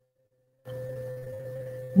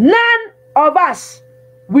 None of us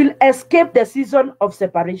will escape the season of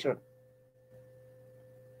separation.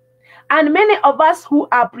 And many of us who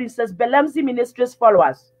are Princess Belemsi Ministries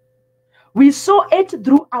followers, we saw it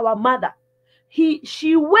through our mother.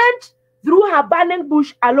 She went through her burning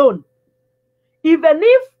bush alone. Even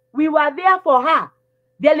if we were there for her,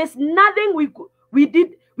 there is nothing we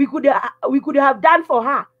could have done for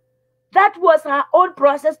her. That was her own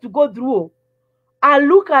process to go through. And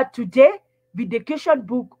look at today, Vindication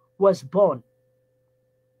Book was born.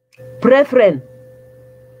 Brethren,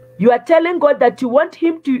 you are telling God that you want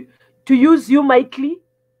him to use you mightily.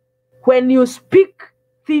 When you speak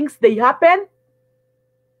things, they happen.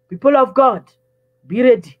 People of God, be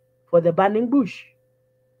ready for the burning bush.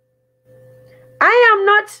 I am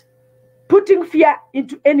not putting fear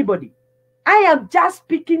into anybody. I am just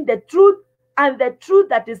speaking the truth, and the truth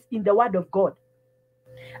that is in the word of God.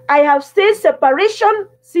 I have said separation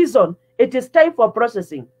season, it is time for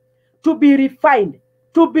processing, to be refined,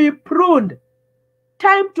 to be pruned,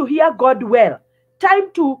 time to hear God well,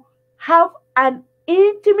 time to have an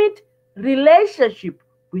intimate relationship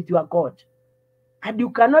with your God. And you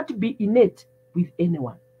cannot be in it with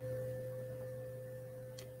anyone.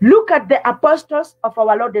 Look at the apostles of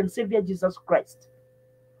our Lord and Savior Jesus Christ.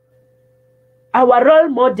 Our role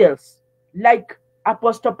models, like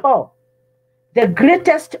Apostle Paul, the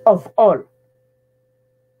greatest of all.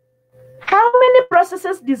 How many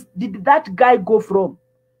processes did that guy go through?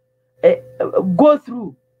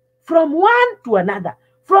 From one to another,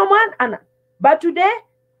 from one another. But today,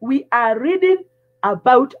 we are reading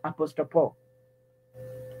about Apostle Paul.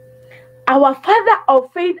 Our father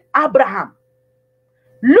of faith, Abraham.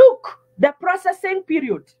 Look, the processing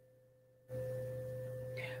period.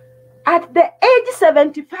 At the age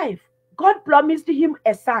 75, God promised him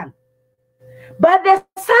a son. But the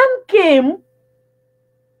son came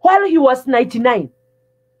while he was 99.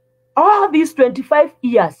 All these 25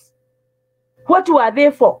 years, what were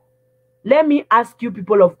they for? Let me ask you,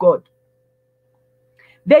 people of God.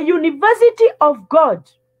 The University of God,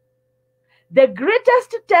 the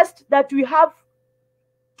greatest test that we have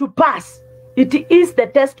to pass, it is the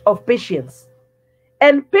test of patience.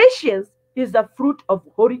 And patience is the fruit of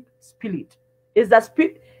Holy Spirit. Is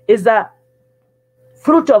a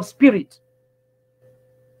fruit of spirit.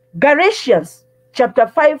 Galatians chapter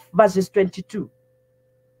 5 verses 22.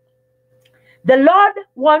 The Lord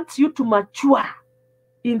wants you to mature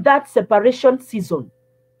in that separation season.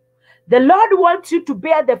 The Lord wants you to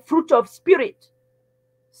bear the fruit of spirit.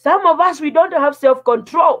 Some of us, we don't have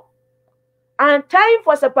self-control. And time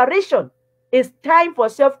for separation is time for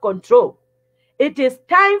self-control. It is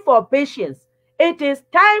time for patience. It is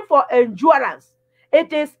time for endurance.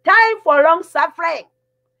 It is time for long suffering.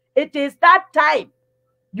 It is that time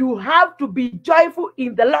you have to be joyful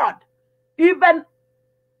in the Lord. Even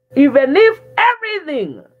if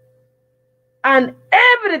everything and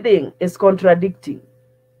everything is contradicting.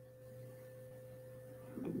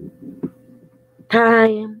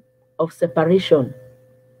 Time of separation.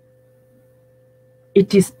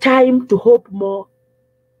 It is time to hope more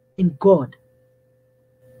in God.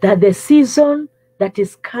 That the season that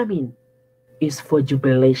is coming is for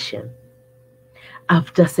jubilation.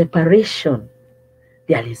 After separation,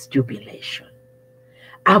 there is jubilation.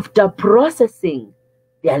 After processing,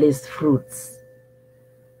 there is fruits.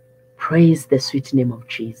 Praise the sweet name of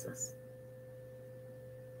Jesus.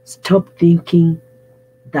 Stop thinking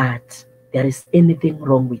that there is anything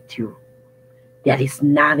wrong with you. There is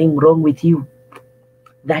nothing wrong with you.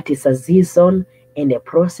 That is a season and a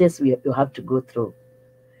process you have to go through.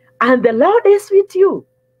 And the Lord is with you.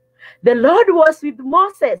 The Lord was with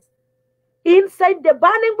Moses inside the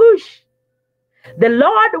burning bush. The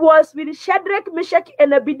Lord was with Shadrach, Meshach,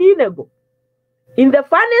 and Abednego in the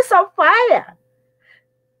furnace of fire.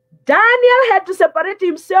 Daniel had to separate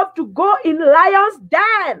himself to go in lion's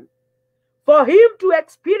den for him to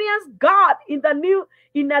experience God in a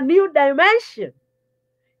new dimension.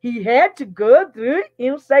 He had to go through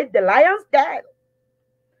inside the lion's den.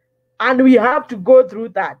 And we have to go through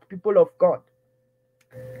that, people of God.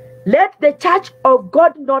 Let the church of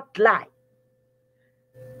God not lie.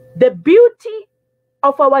 The beauty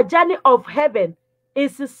of our journey of heaven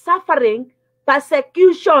is suffering,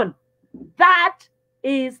 persecution. That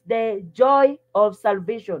is the joy of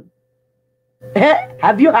salvation.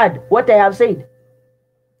 Have you heard what I have said?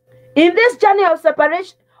 In this journey of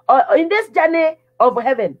separation, or in this journey of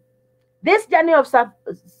heaven, this journey of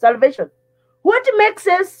salvation, what makes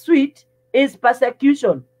us sweet is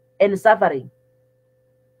persecution and suffering.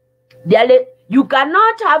 You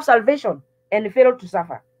cannot have salvation and fail to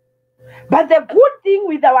suffer. But the good thing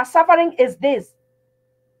with our suffering is this,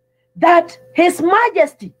 that His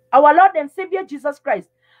Majesty, our Lord and Savior Jesus Christ,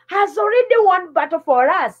 has already won battle for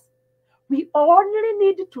us. We only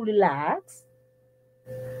need to relax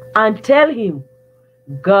and tell Him,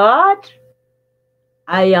 God,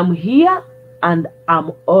 I am here and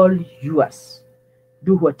I'm all yours.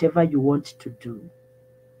 Do whatever you want to do.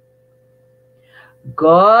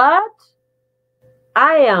 God,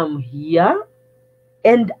 I am here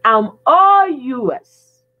and I'm all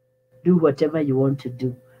yours. Do whatever you want to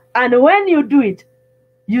do. And when you do it,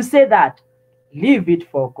 you say that, leave it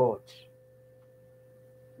for God.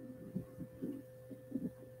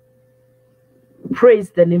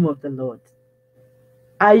 Praise the name of the Lord.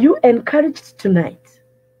 Are you encouraged tonight?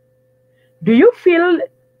 Do you feel,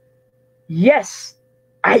 yes,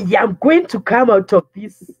 I am going to come out of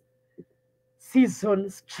this season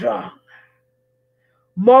strong,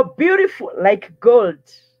 more beautiful like gold,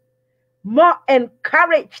 more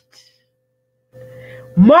encouraged,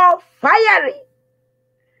 more fiery,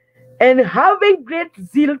 and having great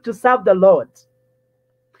zeal to serve the Lord?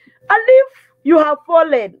 And if you have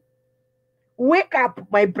fallen, wake up,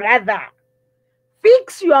 my brother.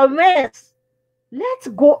 Fix your mess. Let's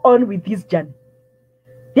go on with this journey.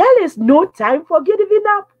 There is no time for giving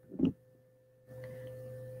up.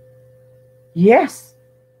 Yes,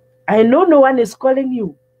 I know no one is calling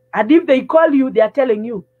you. And if they call you, they are telling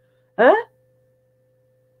you,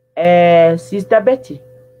 Sister Betty,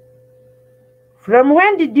 from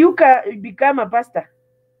when did you become a pastor?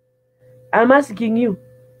 I'm asking you.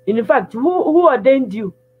 In fact, who ordained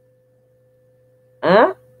you?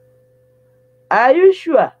 Huh? Are you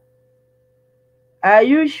sure? Are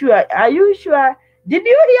you sure? Are you sure? Did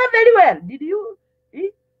you hear very well? Did you?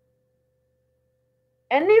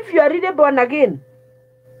 And if you are really born again,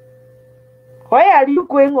 why are you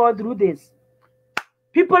going all through this?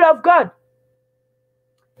 People of God,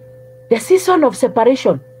 the season of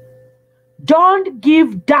separation, don't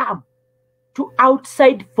give damn to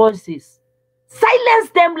outside forces. Silence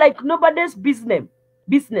them like nobody's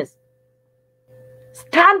business.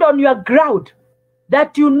 Stand on your ground,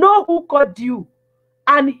 that you know who called you,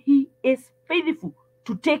 and He is faithful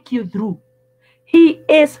to take you through. He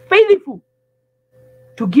is faithful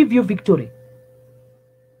to give you victory.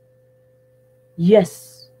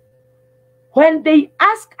 Yes. When they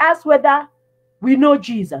ask us whether we know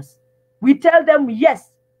Jesus, we tell them,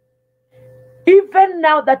 yes. Even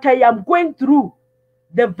now that I am going through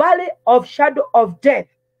the valley of shadow of death,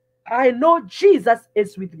 I know Jesus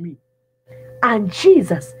is with me. And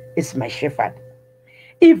Jesus is my shepherd.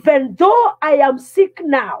 Even though I am sick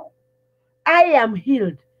now, I am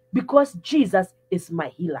healed because Jesus is my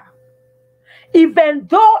healer. Even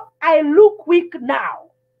though I look weak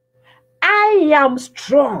now, I am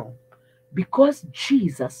strong because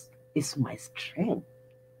Jesus is my strength.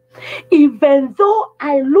 Even though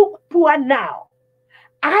I look poor now,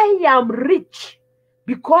 I am rich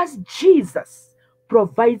because Jesus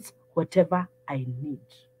provides whatever I need.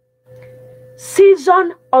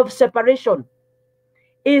 Season of separation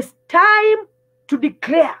is time to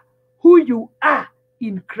declare who you are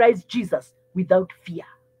in Christ Jesus without fear.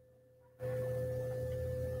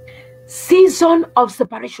 Season of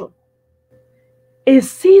separation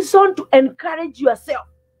is season to encourage yourself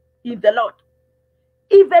in the Lord,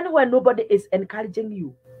 even when nobody is encouraging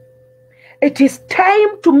you. It is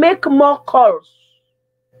time to make more calls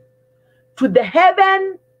to the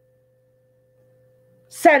heaven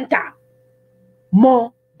center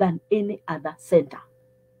more than any other center.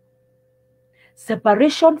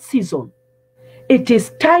 Separation season. It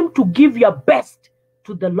is time to give your best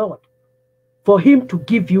to the Lord for Him to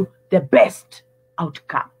give you the best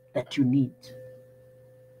outcome that you need.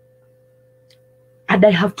 And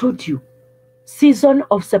I have told you, season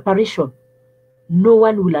of separation, no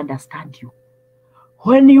one will understand you.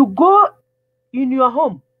 When you go in your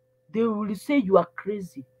home, they will say you are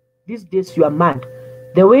crazy. These days you are mad.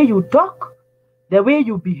 The way you talk, the way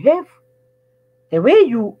you behave, the way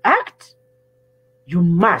you act, you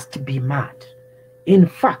must be mad. In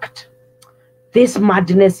fact, this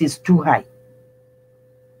madness is too high.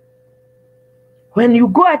 When you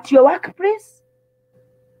go at your workplace,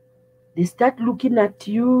 they start looking at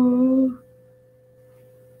you.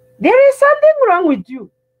 There is something wrong with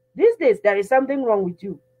you. These days, there is something wrong with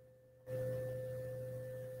you.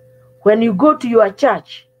 When you go to your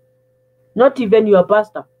church, not even your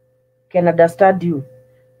pastor can understand you.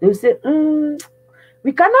 They will say,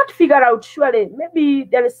 we cannot figure out, surely, maybe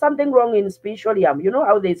there is something wrong in spiritual realm. You know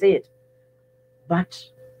how they say it. But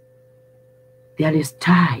there is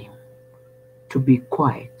time to be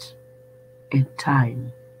quiet and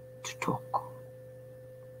time to talk.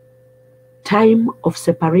 Time of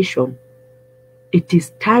separation. It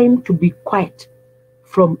is time to be quiet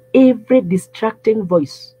from every distracting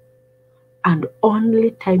voice and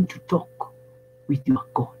only time to talk with your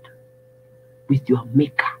God, with your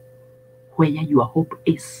Maker, where your hope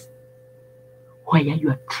is, where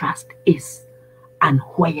your trust is, and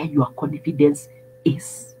where your confidence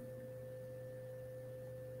is.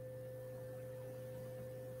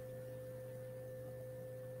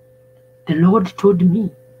 The Lord told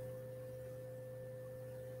me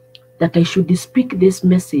that I should speak this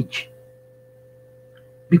message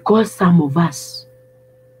because some of us,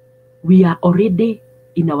 we are already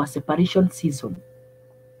in our separation season.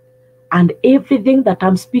 And everything that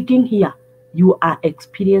I'm speaking here, you are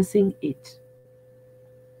experiencing it.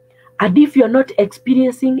 And if you're not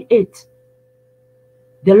experiencing it,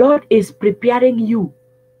 the Lord is preparing you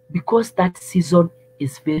because that season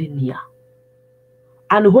is very near.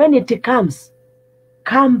 And when it comes,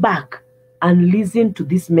 come back and listen to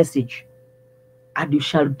this message, and you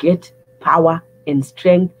shall get power and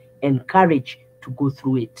strength and courage to go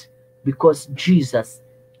through it because Jesus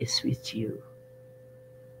is with you.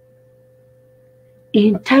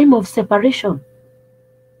 In time of separation,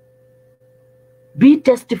 be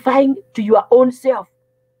testifying to your own self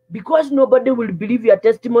because nobody will believe your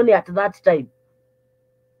testimony at that time.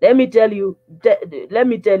 Let me tell you,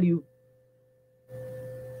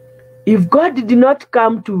 if God did not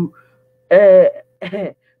come to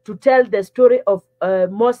tell the story of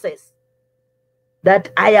Moses,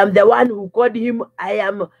 that I am the one who called him, I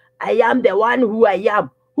am the one who I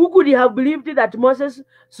am. Who could have believed that Moses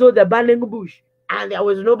saw the burning bush and there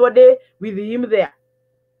was nobody with him there?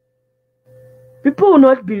 People will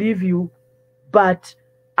not believe you, but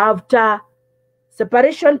after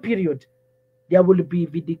separation period, there will be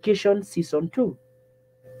vindication season 2.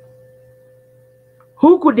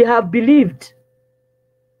 Who could have believed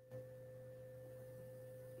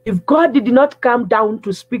if God did not come down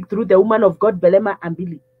to speak through the woman of God, Belema and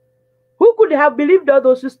Billy? Who could have believed all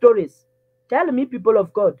those stories? Tell me, people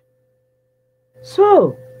of God.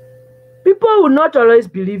 So, people will not always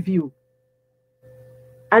believe you.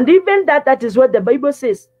 And even that is what the Bible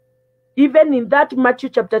says. Even in that Matthew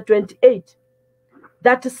chapter 28,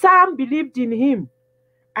 that some believed in him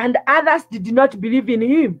and others did not believe in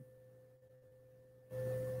him.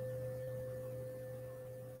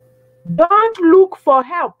 Don't look for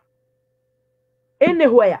help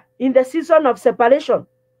anywhere in the season of separation.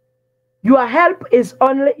 Your help is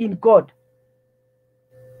only in God.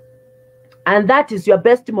 And that is your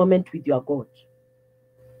best moment with your God.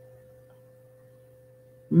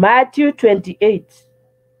 Matthew 28.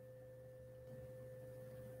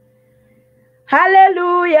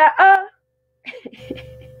 Hallelujah. Oh.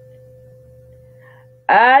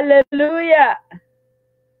 Hallelujah.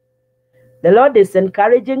 The Lord is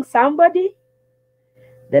encouraging somebody.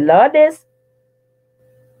 The Lord is.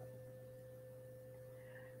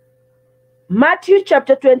 Matthew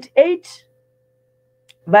chapter 28,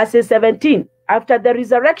 verses 17. After the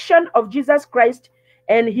resurrection of Jesus Christ,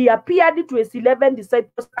 and he appeared to his 11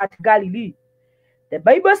 disciples at Galilee. The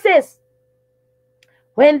Bible says,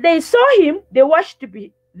 when they saw him, they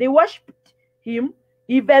worshipped him,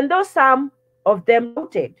 even though some of them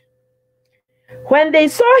doubted. When they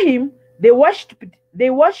saw him, they worshipped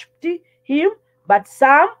him, but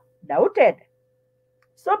some doubted.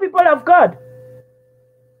 So, people of God,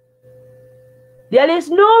 there is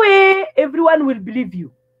no way everyone will believe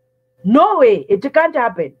you. No way. It can't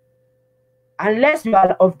happen unless you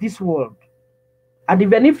are of this world. And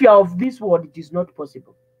even if you are of this world, it is not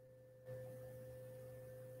possible.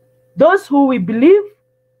 Those who will believe,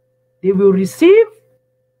 they will receive,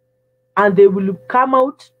 and they will come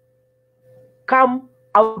out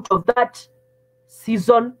of that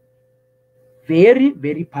season very,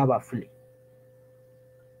 very powerfully.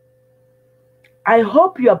 I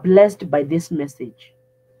hope you are blessed by this message.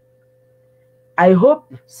 I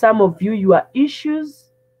hope some of you, your issues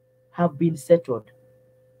have been settled,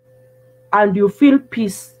 and you feel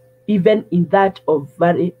peace even in that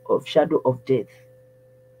valley of shadow of death.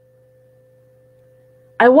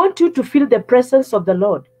 I want you to feel the presence of the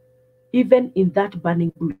Lord even in that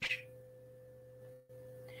burning bush.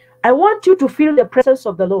 I want you to feel the presence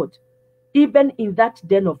of the Lord, even in that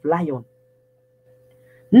den of lion.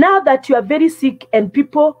 Now that you are very sick and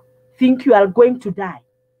people think you are going to die,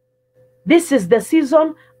 this is the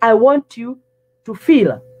season I want you to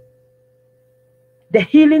feel the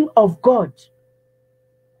healing of God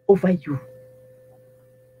over you.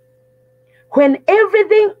 When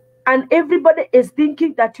everything and everybody is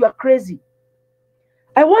thinking that you are crazy,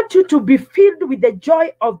 I want you to be filled with the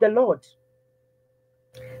joy of the Lord.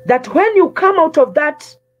 That when you come out of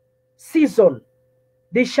that season,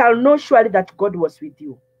 they shall know surely that God was with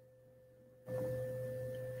you.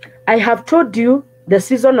 I have told you the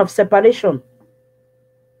season of separation.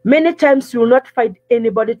 Many times you will not find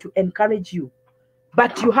anybody to encourage you,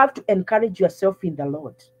 but you have to encourage yourself in the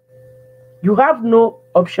Lord. You have no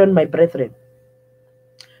option, my brethren.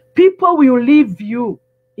 People will leave you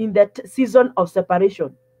in that season of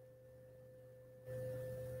separation.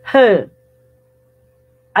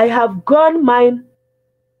 I have gone mine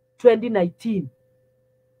 2019.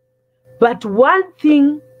 But one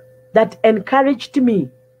thing that encouraged me,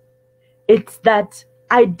 it's that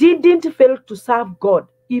I didn't fail to serve God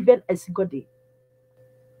even a single day.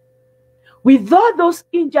 With all those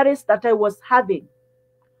injuries that I was having,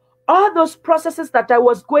 all those processes that I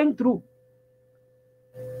was going through,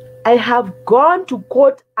 I have gone to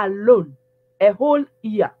court alone a whole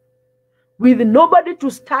year with nobody to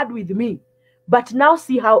stand with me. But now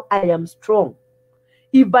see how I am strong.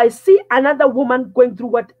 If I see another woman going through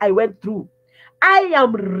what I went through, I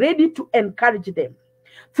am ready to encourage them.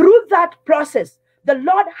 Through that process, the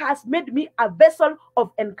Lord has made me a vessel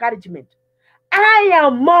of encouragement. I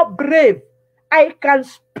am more brave. I can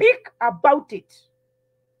speak about it.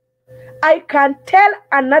 I can tell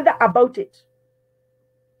another about it.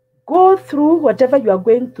 Go through whatever you are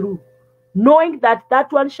going through, knowing that that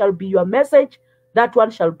one shall be your message, that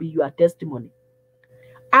one shall be your testimony.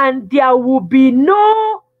 And there will be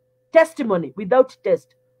no testimony without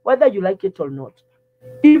test, whether you like it or not.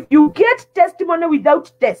 If you get testimony without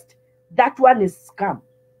test, that one is scam.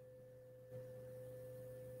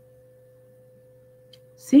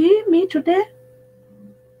 See me today?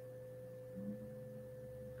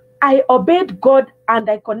 I obeyed God and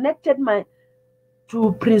I connected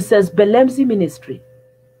to Princess Belemzi ministry.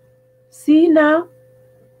 See now,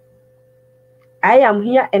 I am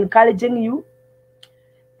here encouraging you.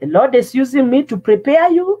 The Lord is using me to prepare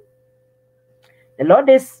you. The Lord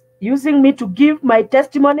is using me to give my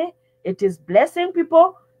testimony. It is blessing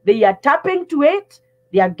people. They are tapping to it.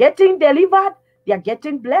 They are getting delivered. They are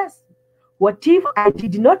getting blessed. What if I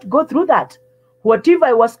did not go through that? What if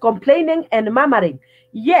I was complaining and murmuring?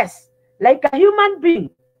 Yes, like a human being.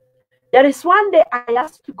 There is one day I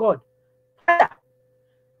asked God, Father,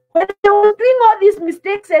 when I was doing all these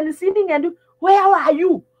mistakes and sinning, and where are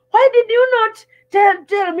you? Why did you not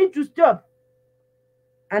tell me to stop?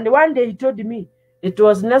 And one day he told me, it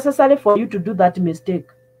was necessary for you to do that mistake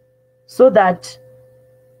so that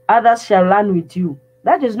others shall learn with you.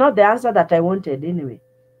 That is not the answer that I wanted anyway.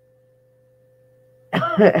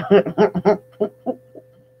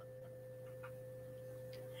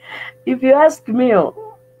 If you ask me,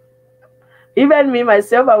 even me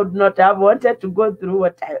myself, I would not have wanted to go through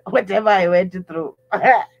whatever I went through.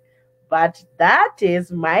 But that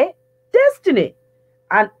is my destiny.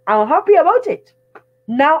 And I'm happy about it.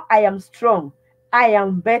 Now I am strong. I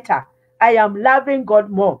am better. I am loving God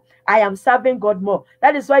more. I am serving God more.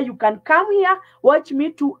 That is why you can come here, watch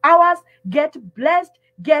me 2 hours, get blessed,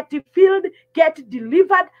 get filled, get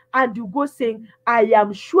delivered, and you go saying, I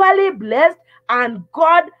am surely blessed and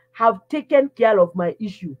God have taken care of my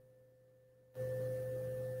issue.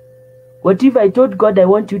 What if I told God, I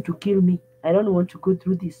want you to kill me? I don't want to go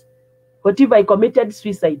through this. What if I committed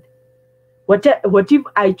suicide? What if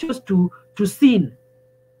I chose to sin?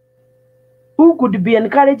 Who could be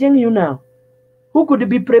encouraging you now? Who could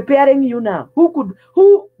be preparing you now?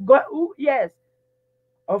 Yes.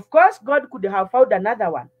 Of course, God could have found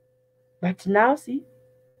another one. But now, see,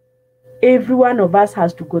 every one of us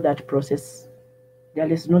has to go that process.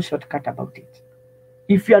 There is no shortcut about it.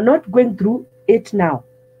 If you are not going through it now,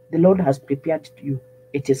 the Lord has prepared you.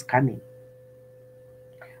 It is coming.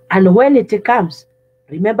 And when it comes,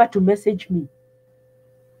 remember to message me.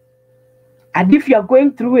 And if you are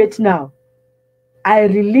going through it now, I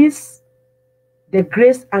release the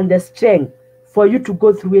grace and the strength for you to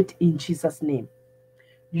go through it in Jesus' name.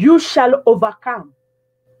 You shall overcome.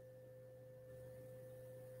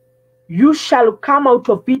 You shall come out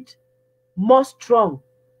of it more strong,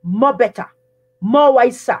 more better, more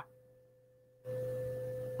wiser,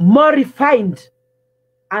 more refined,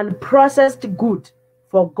 and processed good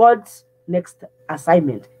for God's next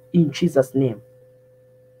assignment in Jesus' name.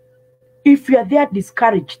 If you are there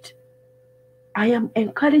discouraged, I am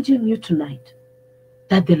encouraging you tonight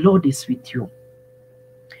that the Lord is with you.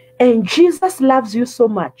 And Jesus loves you so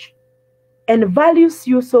much and values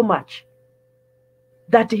you so much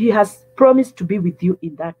that he has promised to be with you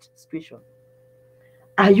in that situation.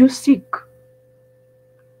 Are you sick?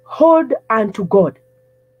 Hold on to God,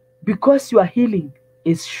 because your healing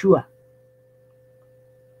is sure.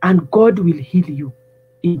 And God will heal you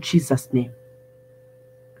in Jesus' name.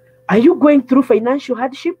 Are you going through financial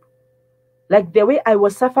hardship, like the way I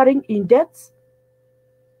was suffering in debts?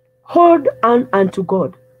 Hold on unto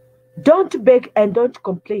God. Don't beg and don't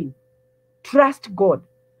complain. Trust God.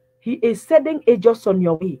 He is sending angels on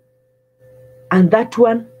your way. And that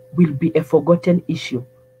one will be a forgotten issue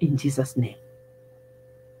in Jesus' name.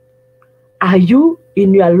 Are you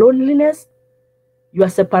in your loneliness, your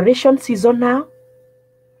separation season now?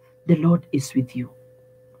 The Lord is with you.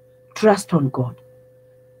 Trust on God.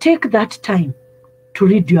 Take that time to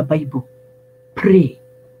read your Bible. Pray.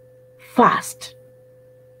 Fast.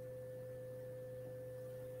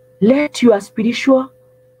 Let your spiritual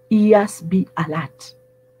ears be alert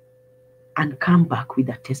and come back with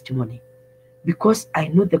a testimony. Because I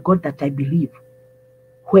know the God that I believe.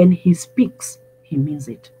 When he speaks, he means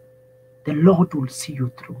it. The Lord will see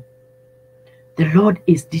you through. The Lord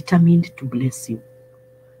is determined to bless you.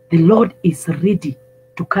 The Lord is ready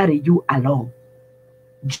to carry you along.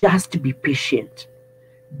 Just be patient.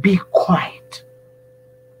 Be quiet.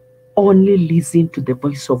 Only listen to the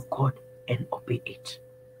voice of God and obey it.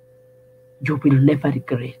 You will never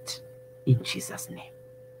regret in Jesus' name.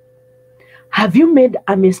 Have you made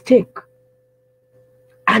a mistake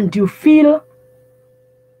and you feel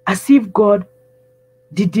as if God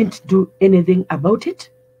didn't do anything about it?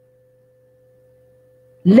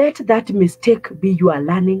 Let that mistake be your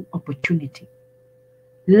learning opportunity.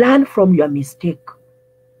 Learn from your mistake.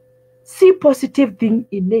 See positive thing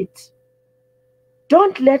in it.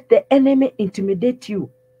 Don't let the enemy intimidate you.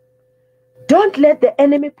 Don't let the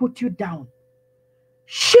enemy put you down.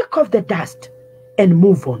 Shake off the dust and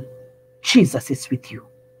move on. Jesus is with you.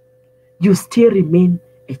 You still remain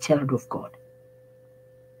a child of God.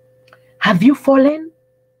 Have you fallen?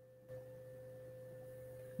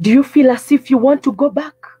 Do you feel as if you want to go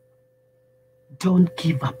back? Don't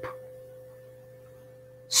give up.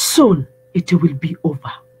 Soon it will be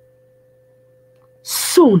over.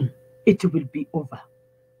 Soon it will be over.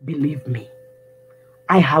 Believe me.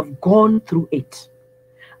 I have gone through it.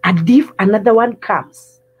 And if another one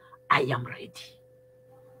comes, I am ready.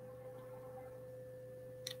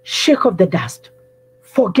 Shake off the dust.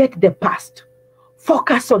 Forget the past.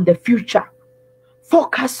 Focus on the future.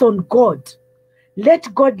 Focus on God.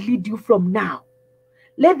 Let God lead you from now.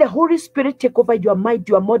 Let the Holy Spirit take over your mind,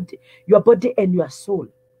 your body, and your soul.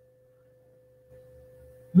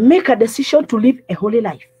 Make a decision to live a holy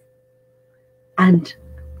life. And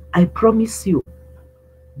I promise you,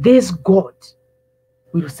 this God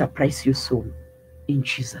will surprise you soon. In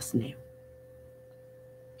Jesus' name.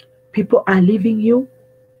 People are leaving you.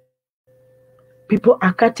 People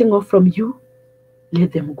are cutting off from you.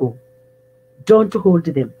 Let them go. Don't hold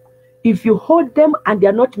them. If you hold them and they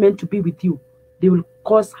are not meant to be with you, they will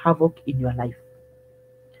cause havoc in your life.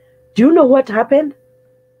 Do you know what happened?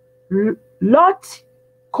 Lot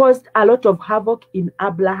caused a lot of havoc in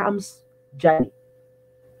Abraham's journey.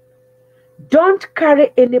 Don't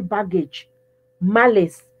carry any baggage,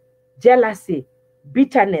 malice, jealousy,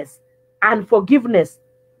 bitterness, unforgiveness.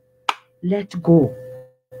 Let go.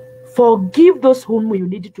 Forgive those whom you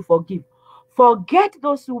needed to forgive. Forget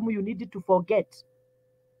those whom you needed to forget.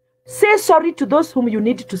 Say sorry to those whom you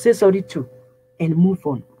need to say sorry to, and move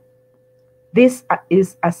on. This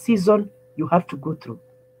is a season you have to go through.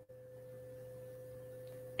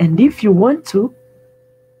 And if you want to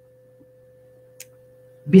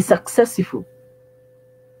be successful,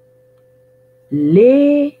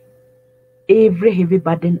 lay every heavy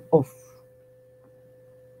burden off.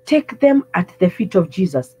 Take them at the feet of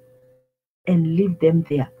Jesus and leave them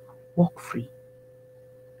there. Walk free.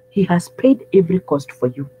 He has paid every cost for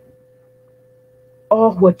you.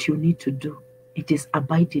 All what you need to do, it is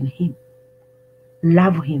abide in him.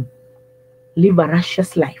 Love him. Live a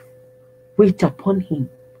righteous life. Wait upon him.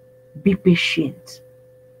 Be patient.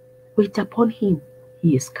 Wait upon him.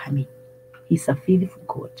 He is coming. He's a faithful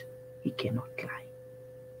God. He cannot lie.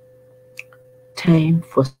 Time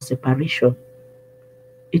for separation.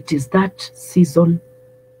 It is that season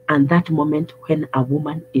and that moment when a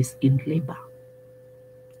woman is in labor,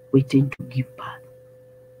 waiting to give birth.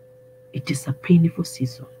 It is a painful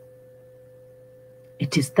season.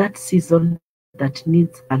 It is that season that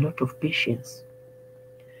needs a lot of patience.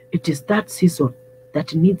 It is that season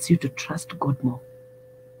that needs you to trust God more.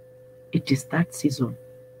 It is that season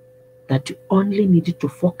that you only need to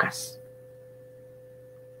focus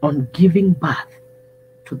on giving birth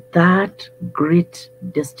to that great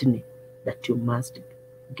destiny that you must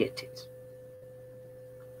get it.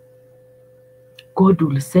 God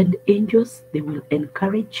will send angels, they will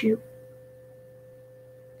encourage you.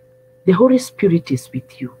 The Holy Spirit is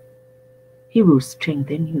with you. He will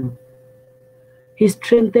strengthen you. He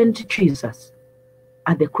strengthened Jesus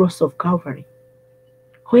at the cross of Calvary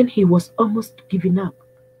when he was almost giving up.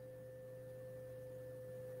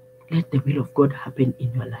 Let the will of God happen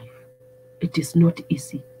in your life. It is not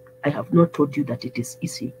easy. I have not told you that it is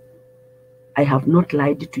easy. I have not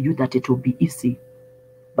lied to you that it will be easy.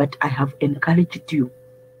 But I have encouraged you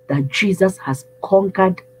that Jesus has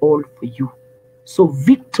conquered all for you. So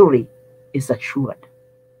victory is assured.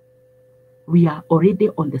 We are already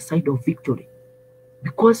on the side of victory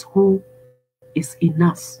because who is in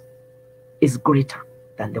us is greater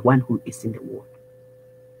than the one who is in the world.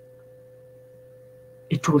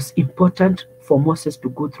 It was important for Moses to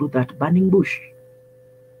go through that burning bush.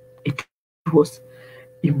 It was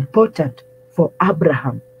important for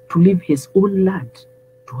Abraham to leave his own land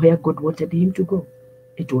to where God wanted him to go.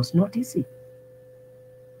 It was not easy.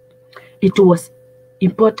 It was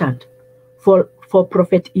important for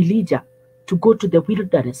Prophet Elijah to go to the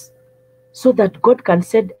wilderness so that God can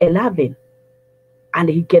send 11 and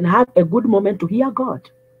he can have a good moment to hear God.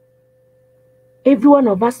 Every one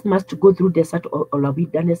of us must go through desert or a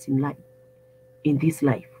wilderness in life, in this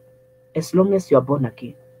life, as long as you are born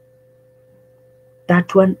again.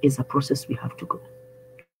 That one is a process we have to go.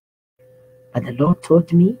 But the Lord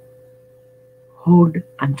told me, hold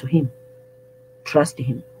unto him, trust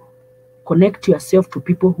him, connect yourself to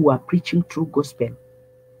people who are preaching true gospel.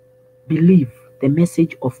 Believe the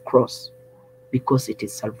message of cross because it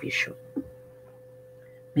is salvation.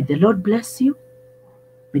 May the Lord bless you.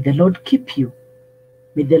 May the Lord keep you.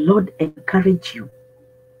 May the Lord encourage you.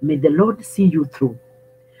 May the Lord see you through.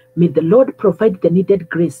 May the Lord provide the needed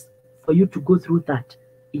grace for you to go through that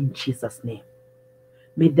in Jesus' name.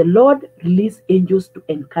 May the Lord release angels to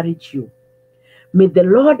encourage you. May the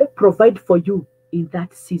Lord provide for you in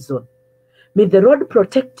that season. May the Lord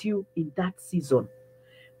protect you in that season.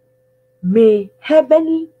 May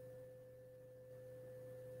heavenly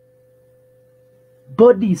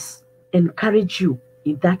bodies encourage you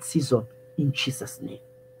in that season in Jesus' name.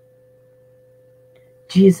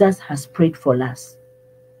 Jesus has prayed for us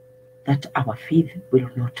that our faith will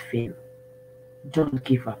not fail. Don't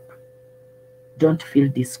give up. Don't feel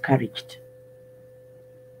discouraged.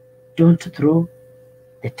 Don't throw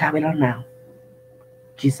the towel now.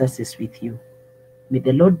 Jesus is with you. May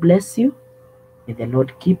the Lord bless you. May the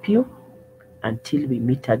Lord keep you until we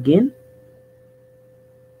meet again.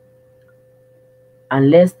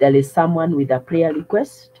 Unless there is someone with a prayer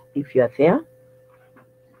request, if you are there.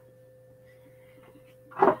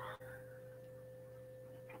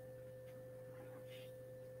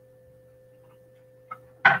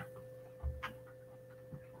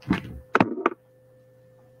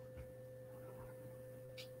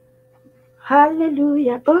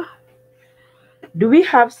 Hallelujah. Oh, do we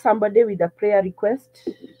have somebody with a prayer request?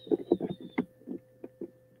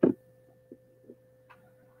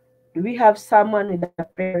 Do we have someone with a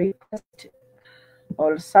prayer request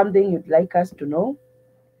or something you'd like us to know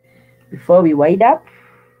before we wind up?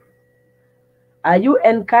 Are you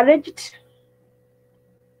encouraged?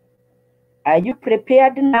 Are you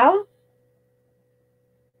prepared now?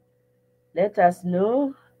 Let us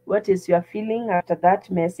know what is your feeling after that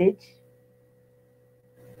message.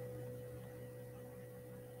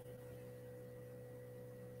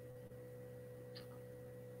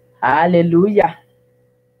 Hallelujah.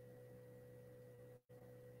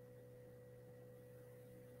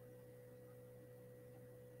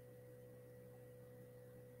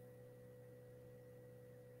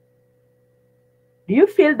 Do you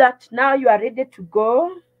feel that now you are ready to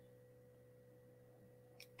go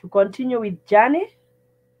to continue with journey?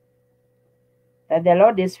 That the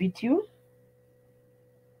Lord is with you?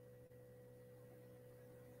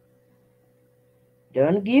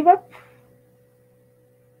 Don't give up.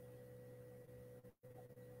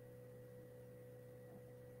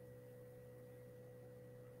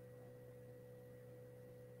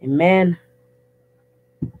 Amen.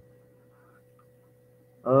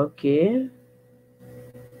 Okay.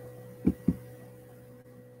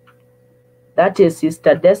 That is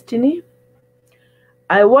Sister Destiny.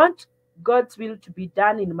 I want God's will to be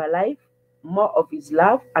done in my life, more of his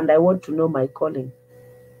love, and I want to know my calling.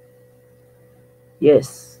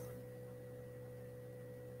 Yes.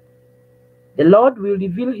 The Lord will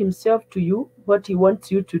reveal himself to you, what he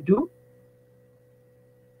wants you to do,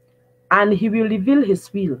 and he will reveal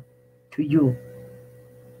his will to you.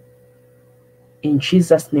 In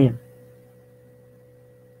Jesus' name.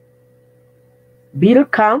 Be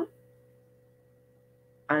calm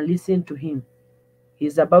and listen to him.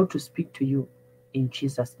 He's about to speak to you. In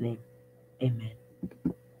Jesus' name. Amen.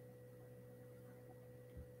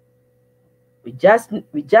 We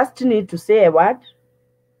just need to say a word,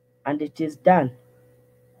 and it is done.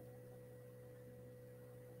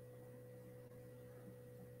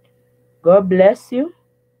 God bless you.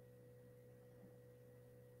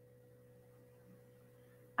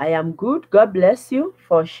 I am good. God bless you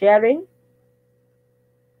for sharing.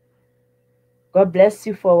 God bless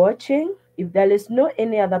you for watching. If there is no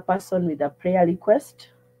any other person with a prayer request,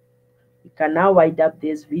 you can now wind up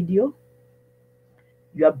this video.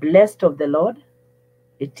 You are blessed of the Lord.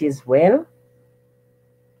 It is well.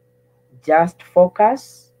 Just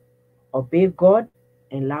focus, obey God,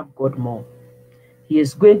 and love God more. He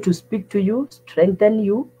is going to speak to you, strengthen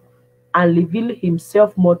you, and reveal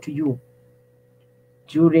himself more to you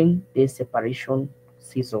during the separation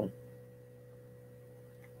season.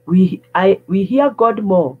 We hear God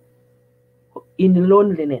more in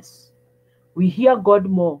loneliness. We hear God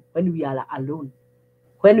more when we are alone,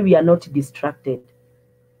 when we are not distracted.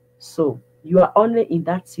 So you are only in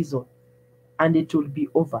that season, and it will be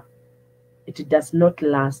over. It does not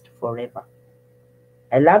last forever.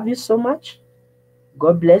 I love you so much.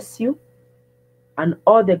 God bless you. And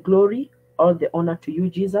all the glory, all the honor to you,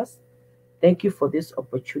 Jesus. Thank you for this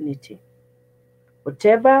opportunity.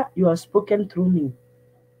 Whatever you have spoken through me,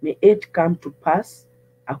 may it come to pass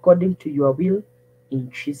according to your will in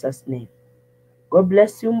Jesus' name. God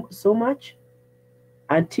bless you so much.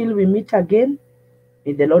 Until we meet again,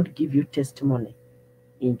 may the Lord give you testimony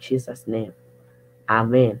in Jesus' name.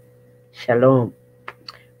 Amen. Shalom.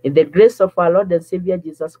 In the grace of our Lord and Savior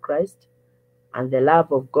Jesus Christ, and the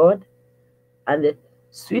love of God, and the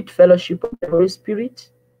sweet fellowship of the Holy Spirit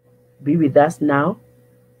be with us now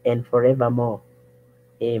and forevermore.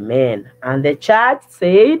 Amen. And the church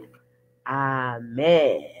said,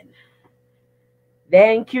 Amen.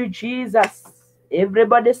 Thank you, Jesus.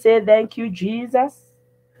 Everybody say thank you, Jesus.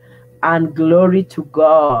 And glory to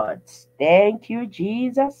God. Thank you,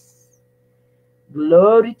 Jesus.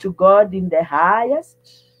 Glory to God in the highest.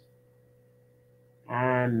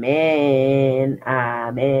 Amen.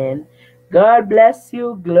 Amen. God bless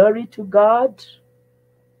you. Glory to God.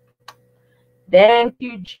 Thank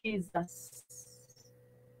you, Jesus.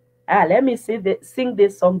 Let me sing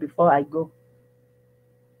this song before I go.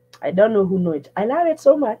 I don't know who knows it. I love it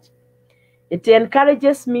so much. It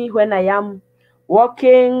encourages me when I am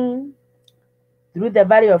walking through the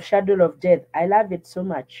valley of shadow of death. I love it so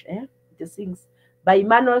much. It sings by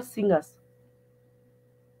Emmanuel Singers.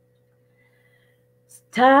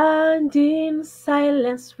 Stand in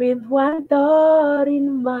silence with one thought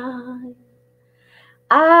in mind.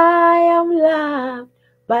 I am loved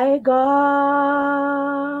by God.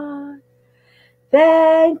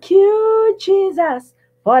 Thank you, Jesus,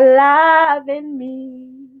 for loving me.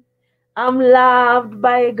 I'm loved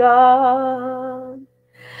by God.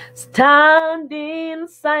 Stand in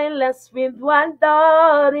silence with one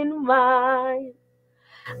thought in mind.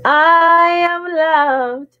 I am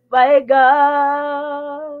loved by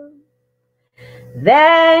God.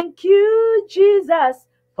 Thank you, Jesus,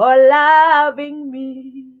 for loving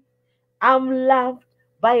me. I'm loved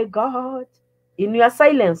by God. In your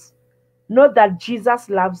silence, know that Jesus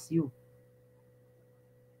loves you.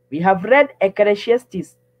 We have read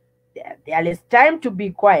Ecclesiastes. There is time to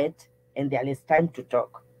be quiet and there is time to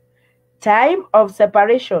talk. Time of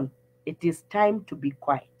separation, it is time to be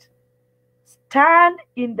quiet. Stand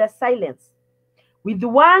in the silence with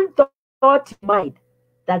one thought in mind,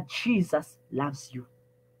 that Jesus loves you.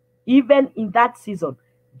 Even in that season,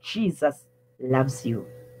 Jesus loves you.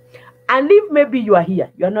 And if maybe you are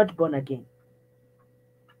here, you are not born again.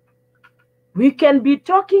 We can be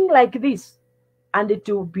talking like this and it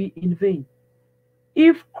will be in vain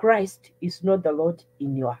if Christ is not the Lord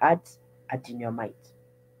in your heart and in your mind.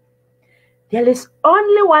 There is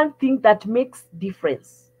only one thing that makes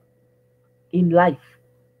difference in life: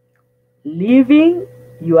 living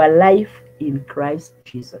your life in Christ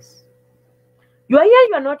Jesus. You are here,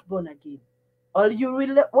 you are not born again. Or you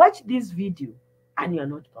will watch this video and you are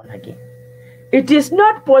not born again. It is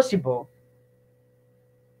not possible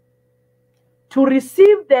to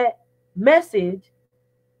receive the message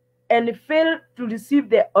and fail to receive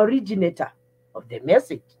the originator of the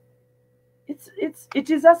message. It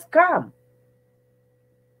is a scam.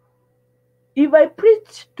 If I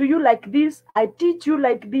preach to you like this, I teach you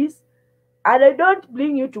like this, and I don't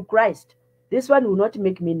bring you to Christ, this one will not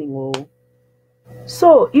make meaning. Oh.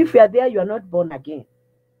 So if you are there, you are not born again,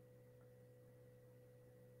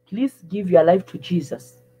 please give your life to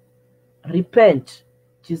Jesus. Repent.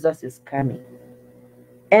 Jesus is coming.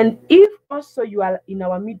 And if also you are in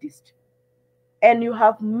our midst and you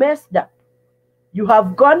have messed up, you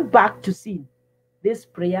have gone back to sin, this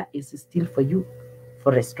prayer is still for you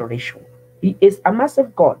for restoration. He is a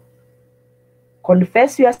massive God.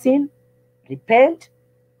 Confess your sin, repent,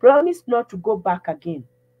 promise not to go back again.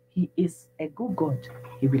 He is a good God.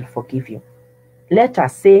 He will forgive you. Let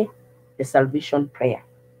us say the salvation prayer.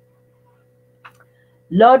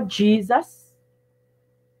 Lord Jesus,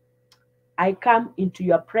 I come into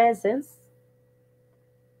your presence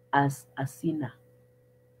as a sinner.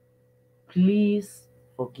 Please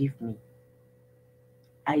forgive me.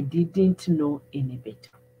 I didn't know any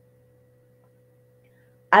better.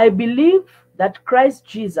 I believe that Christ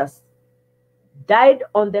Jesus died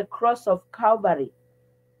on the cross of Calvary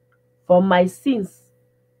for my sins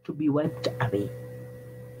to be wiped away.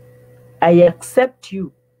 I accept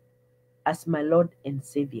you as my Lord and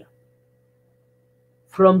Savior.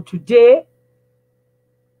 From today,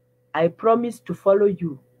 I promise to follow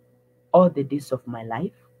you all the days of my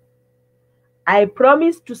life. I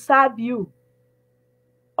promise to serve you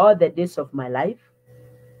all the days of my life.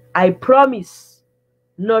 I promise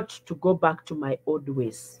not to go back to my old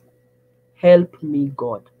ways. Help me,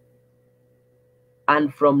 God.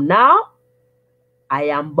 And from now, I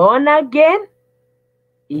am born again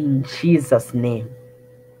in Jesus' name.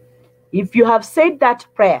 If you have said that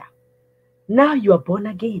prayer, now you are born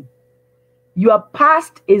again. Your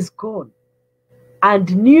past is gone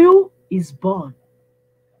and new is born.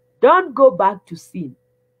 Don't go back to sin.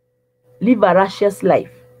 Live a righteous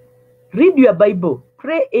life. Read your Bible.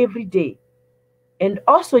 Pray every day. And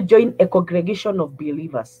also join a congregation of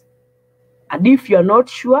believers. And if you're not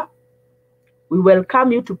sure, we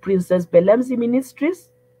welcome you to Princess Belemzi Ministries.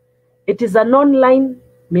 It is an online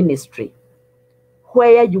ministry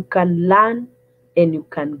where you can learn and you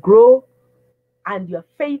can grow and your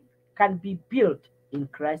faith can be built in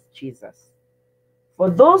Christ Jesus. For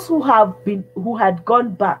those who had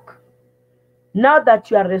gone back, now that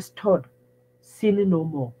you are restored, sin no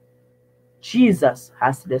more. Jesus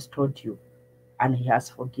has restored you and he has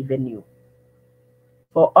forgiven you.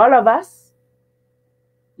 For all of us,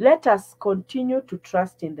 let us continue to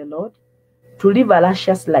trust in the Lord, to live a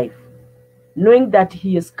righteous life, knowing that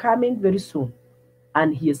he is coming very soon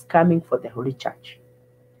and he is coming for the Holy Church.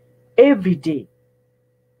 Every day,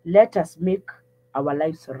 let us make our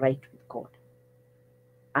lives right with God.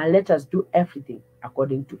 And let us do everything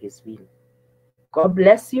according to his will. God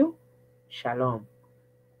bless you. Shalom.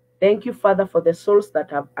 Thank you, Father, for the souls that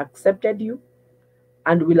have accepted you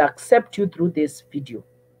and will accept you through this video.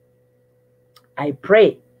 I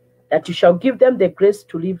pray that you shall give them the grace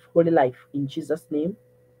to live holy life in Jesus' name.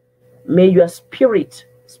 May your spirit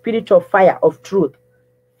of fire, of truth,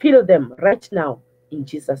 fill them right now in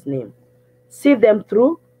Jesus' name. See them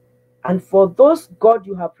through, and for those, God,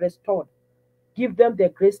 you have restored, give them the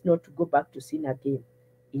grace not to go back to sin again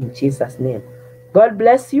in Jesus' name. God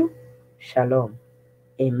bless you. Shalom.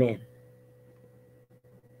 Amen.